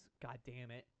 pandemics? God damn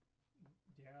it.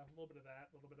 Yeah, a little bit of that.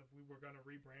 A little bit of we were gonna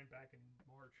rebrand back in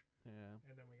March, Yeah.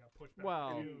 and then we got pushed back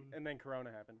Well- to June. And then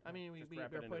Corona happened. I mean, we Just were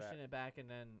wrap it into pushing that. it back, and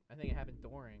then I think it happened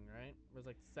during, right? It was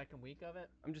like the second week of it.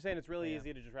 I'm just saying it's really Yeah.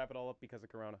 easy to just wrap it all up because of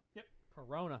Corona.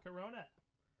 Corona. Corona.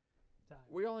 Time.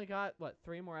 We only got, what,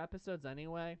 3 more episodes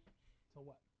anyway? So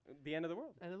what? The end of the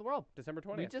world. End of the world. December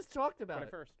We 20th. just talked about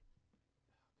it. 21st.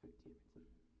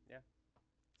 Yeah.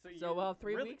 So, you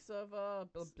 3 really, weeks of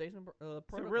basement So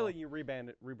protocol. really you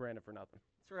rebranded for nothing.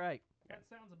 That's right. That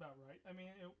sounds about right. I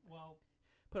mean, well,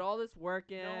 Put all this work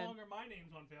no in. longer my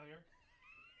name's on failure.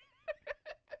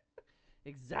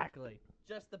 Exactly.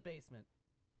 Just the basement.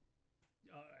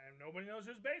 And nobody knows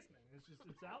whose basement.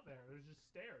 It's out there. There's just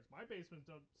stairs. My basement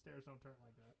stairs don't turn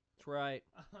like that. That's right.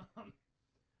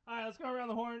 All right, let's go around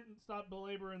the horn and stop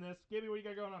belaboring this. Gibby, what do you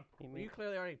got going on? Well, you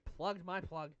clearly already plugged my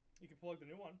plug. You can plug the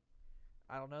new one.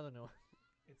 I don't know the new one.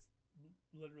 It's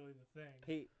literally the thing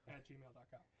He at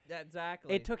gmail.com. Yeah,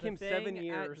 exactly. It took The him 7 thing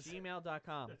years. At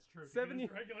gmail.com. That's true. 7 His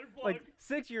years. regular plug. like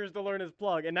 6 years to learn his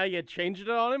plug, and now you changed it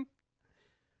on him.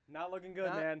 Not looking good,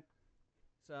 Not- man.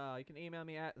 So you can email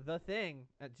me at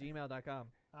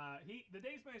thething@gmail.com. The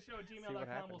Dace Man Show at what gmail.com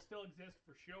happened. will still exist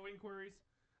for show inquiries.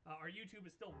 Our YouTube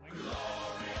is still linked.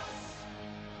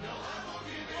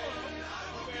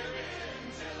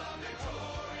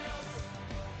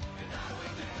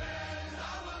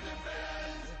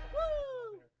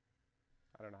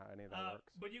 I don't know how any of that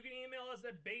works. But you can email us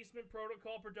at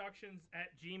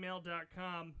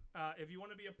basementprotocolproductions@gmail.com if you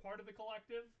want to be a part of the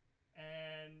collective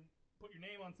and put your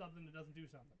name on something that doesn't do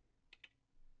something.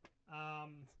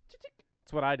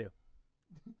 That's what I do.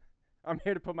 I'm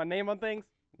here to put my name on things,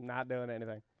 not doing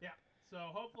anything. Yeah. So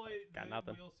hopefully Got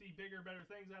nothing. we'll see bigger, better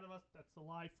things out of us. That's a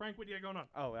lie. Frank, what do you got going on?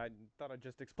 Oh, I thought I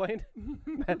just explained.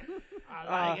 I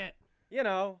like it. You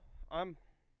know, I'm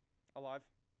alive.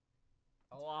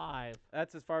 Alive.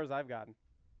 That's as far as I've gotten.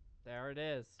 There it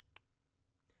is.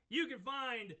 You can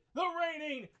find the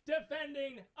reigning,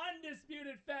 defending,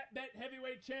 undisputed Fat Bet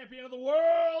Heavyweight Champion of the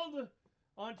world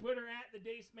on Twitter at the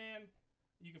Dace Man.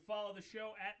 You can follow the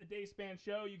show at the Dace Man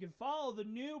Show. You can follow the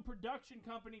new production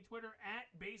company Twitter at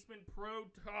Basement Pro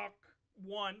Talk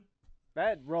 1.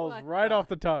 That rolls What right the off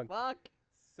the tongue. Fuck.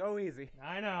 So easy.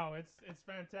 I know, it's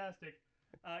fantastic.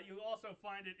 You'll also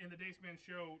find it in the Dace Man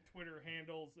Show Twitter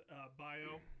handles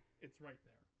bio. It's right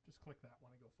there. Just click that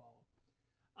one and go follow.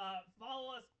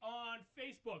 Follow us on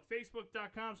Facebook,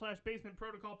 facebook.com/Basement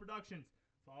Protocol Productions.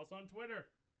 Follow us on Twitter.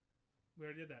 We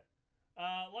already did that.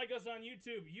 Like us on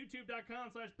YouTube,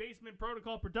 youtube.com/Basement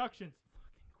Protocol Productions. Fucking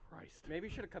Christ. Maybe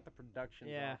you should have cut the productions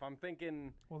Yeah. off. I'm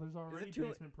thinking. Well, there's already too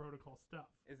Basement Protocol stuff.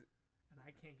 Is it- And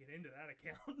I can't get into that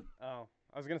account. Oh,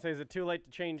 I was gonna say, is it too late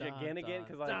to change Dun, again? dun,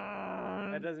 Because like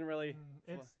that doesn't really.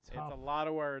 It's It's tough. a lot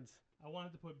of words. I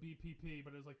wanted to put BPP,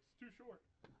 but it was like, it's too short.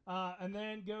 And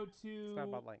then go It's not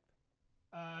about to length.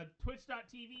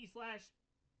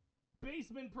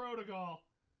 twitch.tv/Basement Protocol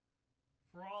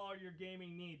for all your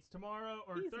gaming needs. Tomorrow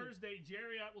or Easy. Thursday,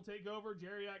 Jariat will take over.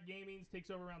 Jariat Gaming takes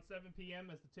over around 7 p.m.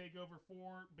 as the takeover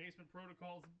for Basement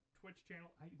Protocol's Twitch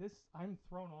channel. I'm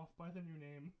thrown off by the new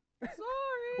name. Sorry.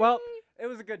 Well, it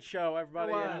was a good show,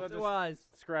 everybody. and we'll it just was.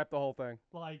 scrap the whole thing.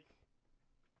 Like,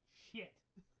 shit.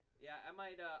 Yeah, I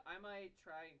might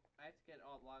try. I have to get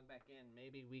all logged back in.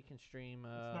 Maybe we can stream.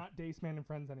 It's not Dace Man and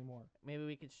Friends anymore. Maybe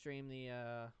we could stream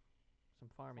the some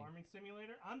farming. Farming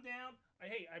Simulator. I'm down.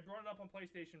 Hey, I brought it up on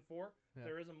PlayStation 4. Yeah.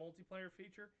 There is a multiplayer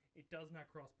feature. It does not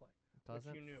crossplay.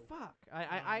 Doesn't. you knew. Fuck.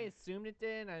 I assumed it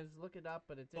did. I was looking it up,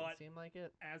 but it didn't But- seem like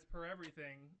it. As per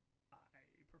everything, I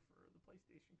prefer the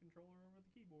PlayStation controller over the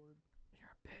keyboard. You're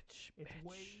a bitch. It's bitch.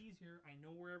 way easier. I know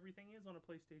where everything is on a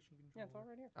PlayStation controller. Yeah, it's all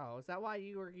right here. Oh, is that why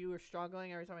you were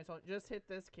struggling every time I told you? Just hit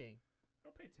this key.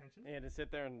 Don't pay attention. And to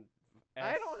sit there and.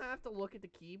 I don't have to look at the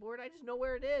keyboard. I just know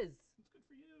where it is. It's good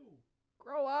for you.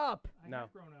 Grow up. I No.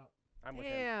 have grown up. I'm with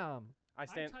him. Damn. I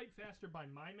stand. I type faster by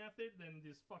my method than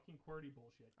this fucking QWERTY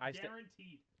bullshit. I sta-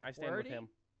 Guaranteed. I stand with QWERTY? him.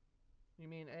 You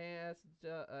mean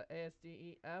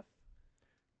ASDEF?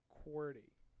 QWERTY.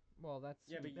 Well, that's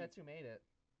Yeah, but that's who made it.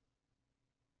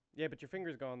 Yeah, but your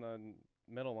fingers go on the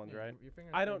middle ones, Yeah, right? Your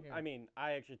fingers I go don't. here. I mean,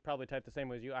 I actually probably type the same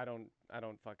way as you. I don't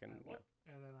fucking. I look,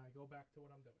 and then I go back to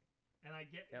what I'm doing. And I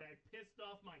pissed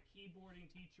off my keyboarding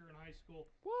teacher in high school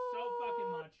so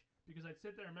fucking much because I'd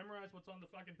sit there and memorize what's on the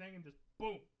fucking thing and just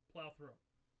boom, plow through.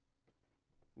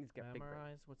 He's got big brain.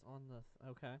 Memorize what's on the.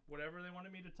 Okay. Whatever they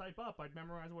wanted me to type up, I'd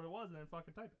memorize what it was and then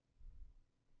fucking type it.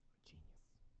 Genius.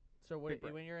 So Big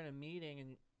brain. when you're in a meeting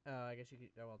and I guess you could.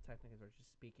 Well, technically, if we're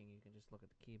just speaking, you can just look at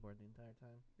the keyboard the entire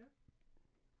time.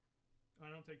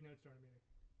 I don't take notes during a meeting.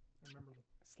 I remember them.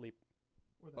 Sleep.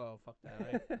 Or, that. Oh, fuck that,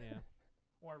 right? Yeah.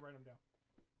 Or I write them down.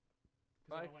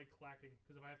 Because I don't like clacking.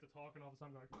 Because if I have to talk and all of a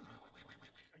sudden I'm going,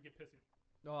 I get pissy.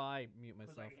 Oh, I mute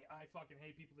Because myself. I fucking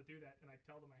hate people that do that, and I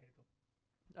tell them I hate them.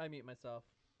 I mute myself,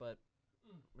 but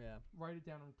yeah. Write it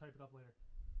down and type it up later.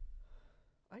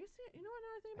 I guess you know what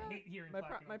another thing I about hate hearing my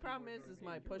clacking on my problem keyboard is during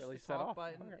my a meeting. push really to set talk off.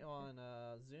 button Okay. on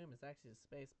Zoom is actually a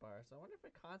space bar. So I wonder if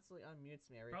it constantly unmutes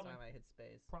me every Probably. time I hit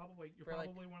space. Probably. You're For,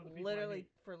 like, probably one of the people I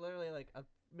hate. For literally like a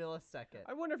millisecond.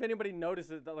 I wonder if anybody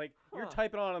notices that, like, you're Huh.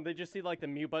 typing on and they just see, like, the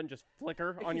mute button just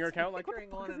flicker on your It's account. Like, what the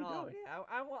flickering fuck on is he and off. doing? Yeah,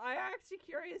 I'm actually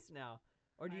curious now.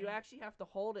 Or do you I- actually have to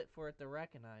hold it for it to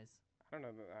recognize? I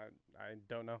don't know. I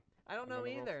don't know. I don't I know don't know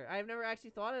the either. I've never actually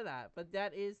thought of that. But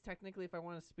that is technically, if I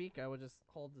want to speak, I would just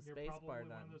hold the You're space probably bar one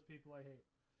down. of those people I hate.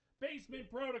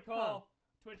 Basement Protocol,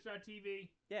 Twitch.tv.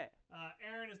 Yeah.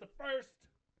 Aaron is the first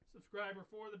subscriber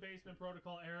for the Basement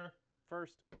Protocol era.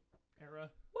 First.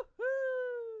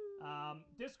 Woohoo!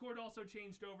 Discord also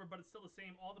changed over, but it's still the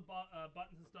same. All the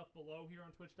buttons and stuff below here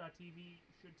on Twitch.tv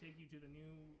should take you to the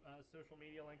new social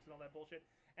media links and all that bullshit.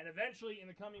 And eventually, in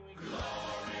the coming weeks,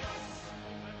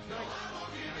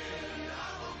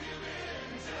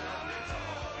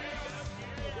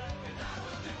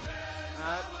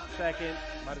 second.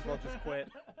 Might as well just quit.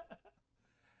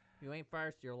 You ain't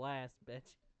first, you're last,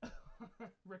 bitch.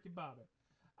 Ricky Bobby.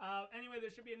 Anyway, there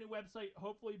should be a new website,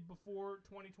 hopefully before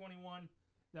 2021,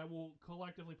 that will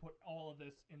collectively put all of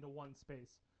this into one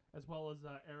space, as well as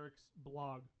Eric's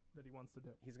blog that he wants to do.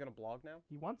 He's gonna blog now?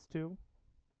 He wants to.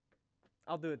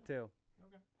 I'll do it too.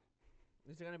 Okay.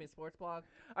 Is there gonna be a sports blog?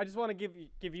 I just want to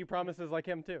give you promises like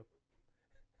him too.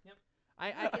 Yep.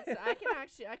 I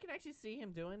can actually see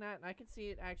him doing that, and I can see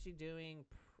it actually doing.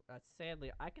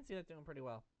 Sadly, I can see that doing pretty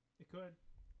well. It could.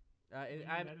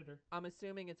 I'm editor. I'm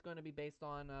assuming it's going to be based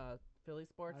on Philly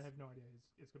sports. I have no idea.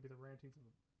 It's going to be the rantings of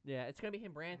Yeah, it's going to be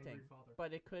him ranting. angry father.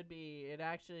 But it could be. It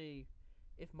actually,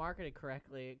 if marketed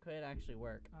correctly, it could actually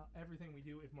work. Everything we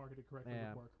do, if marketed correctly, Yeah.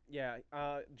 would work. Yeah.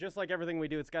 Just like everything we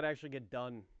do, it's got to actually get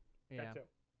done. Yeah. That too.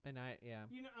 And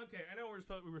You know, okay, I know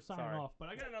we were signing Sorry. off, but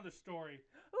I got another story.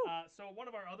 So one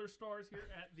of our other stars here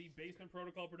at the Basement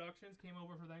Protocol Productions came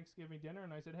over for Thanksgiving dinner,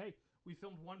 and I said, hey, we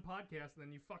filmed one podcast, and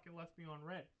then you fucking left me on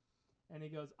red. And he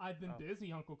goes, I've been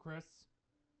busy, Uncle Chris.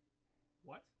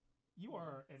 What? You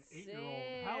are an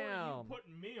 8-year-old. How are you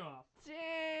putting me off?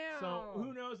 Damn! So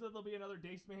who knows that there'll be another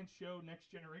Dace Man Show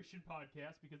Next Generation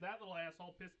podcast, because that little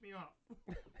asshole pissed me off.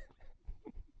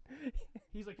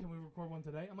 He's like, can we record one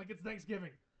today? I'm like, it's Thanksgiving.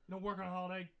 You don't work on a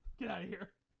holiday. Get out of here.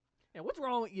 Yeah, what's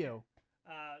wrong with you?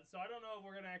 So I don't know if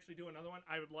we're gonna actually do another one.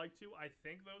 I would like to. I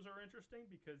think those are interesting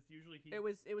because usually It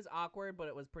was awkward, but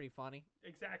it was pretty funny.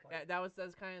 exactly.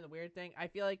 That's kind of the weird thing. I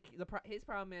feel like his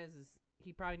problem is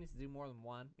he probably needs to do more than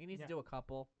one. He needs to do a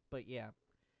couple, but yeah.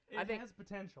 I think has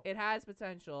potential. It has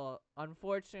potential.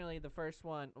 Unfortunately, the first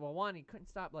one, he couldn't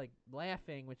stop like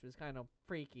laughing, which was kind of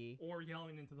freaky. Or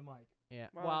yelling into the mic. Yeah.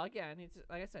 Well- Well, again, it's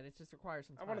like I said, it just requires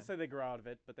some time. I want to say they grow out of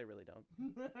it, but they really don't.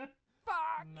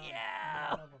 Fuck None,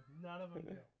 yeah! None of them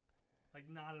do. Like,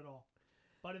 not at all.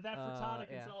 But if that Furtada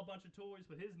can yeah. sell a bunch of toys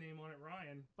with his name on it,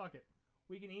 Ryan, fuck it.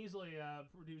 We can easily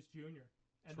produce Junior.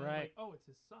 And That's then right. like, oh, it's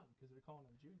his son because they're calling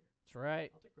him Junior. That's right.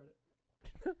 I'll take credit.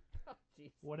 Oh, jeez.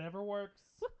 Whatever works.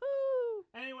 Woohoo!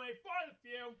 Anyway, for the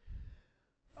few.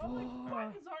 Oh, my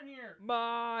buttons aren't here.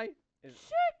 My Is-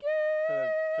 chicken!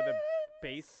 for the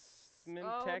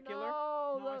basement-tacular?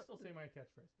 Oh, No, I still say my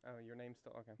catchphrase. Oh, your name's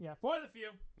still okay. Yeah, for the few.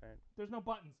 Alright. There's no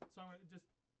buttons, so I'm gonna just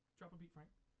drop a beat, Frank.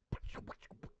 For my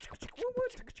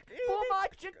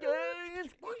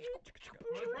chickens! For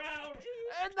the crowd.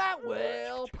 And that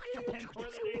will! And for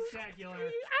the Daceacular.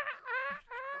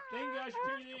 Thank you guys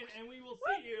for tuning in, and we will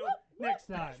see you next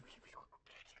time.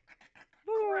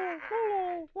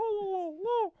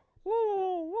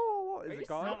 Is it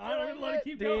gone? No, I'm gonna let it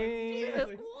keep going.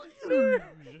 Ding.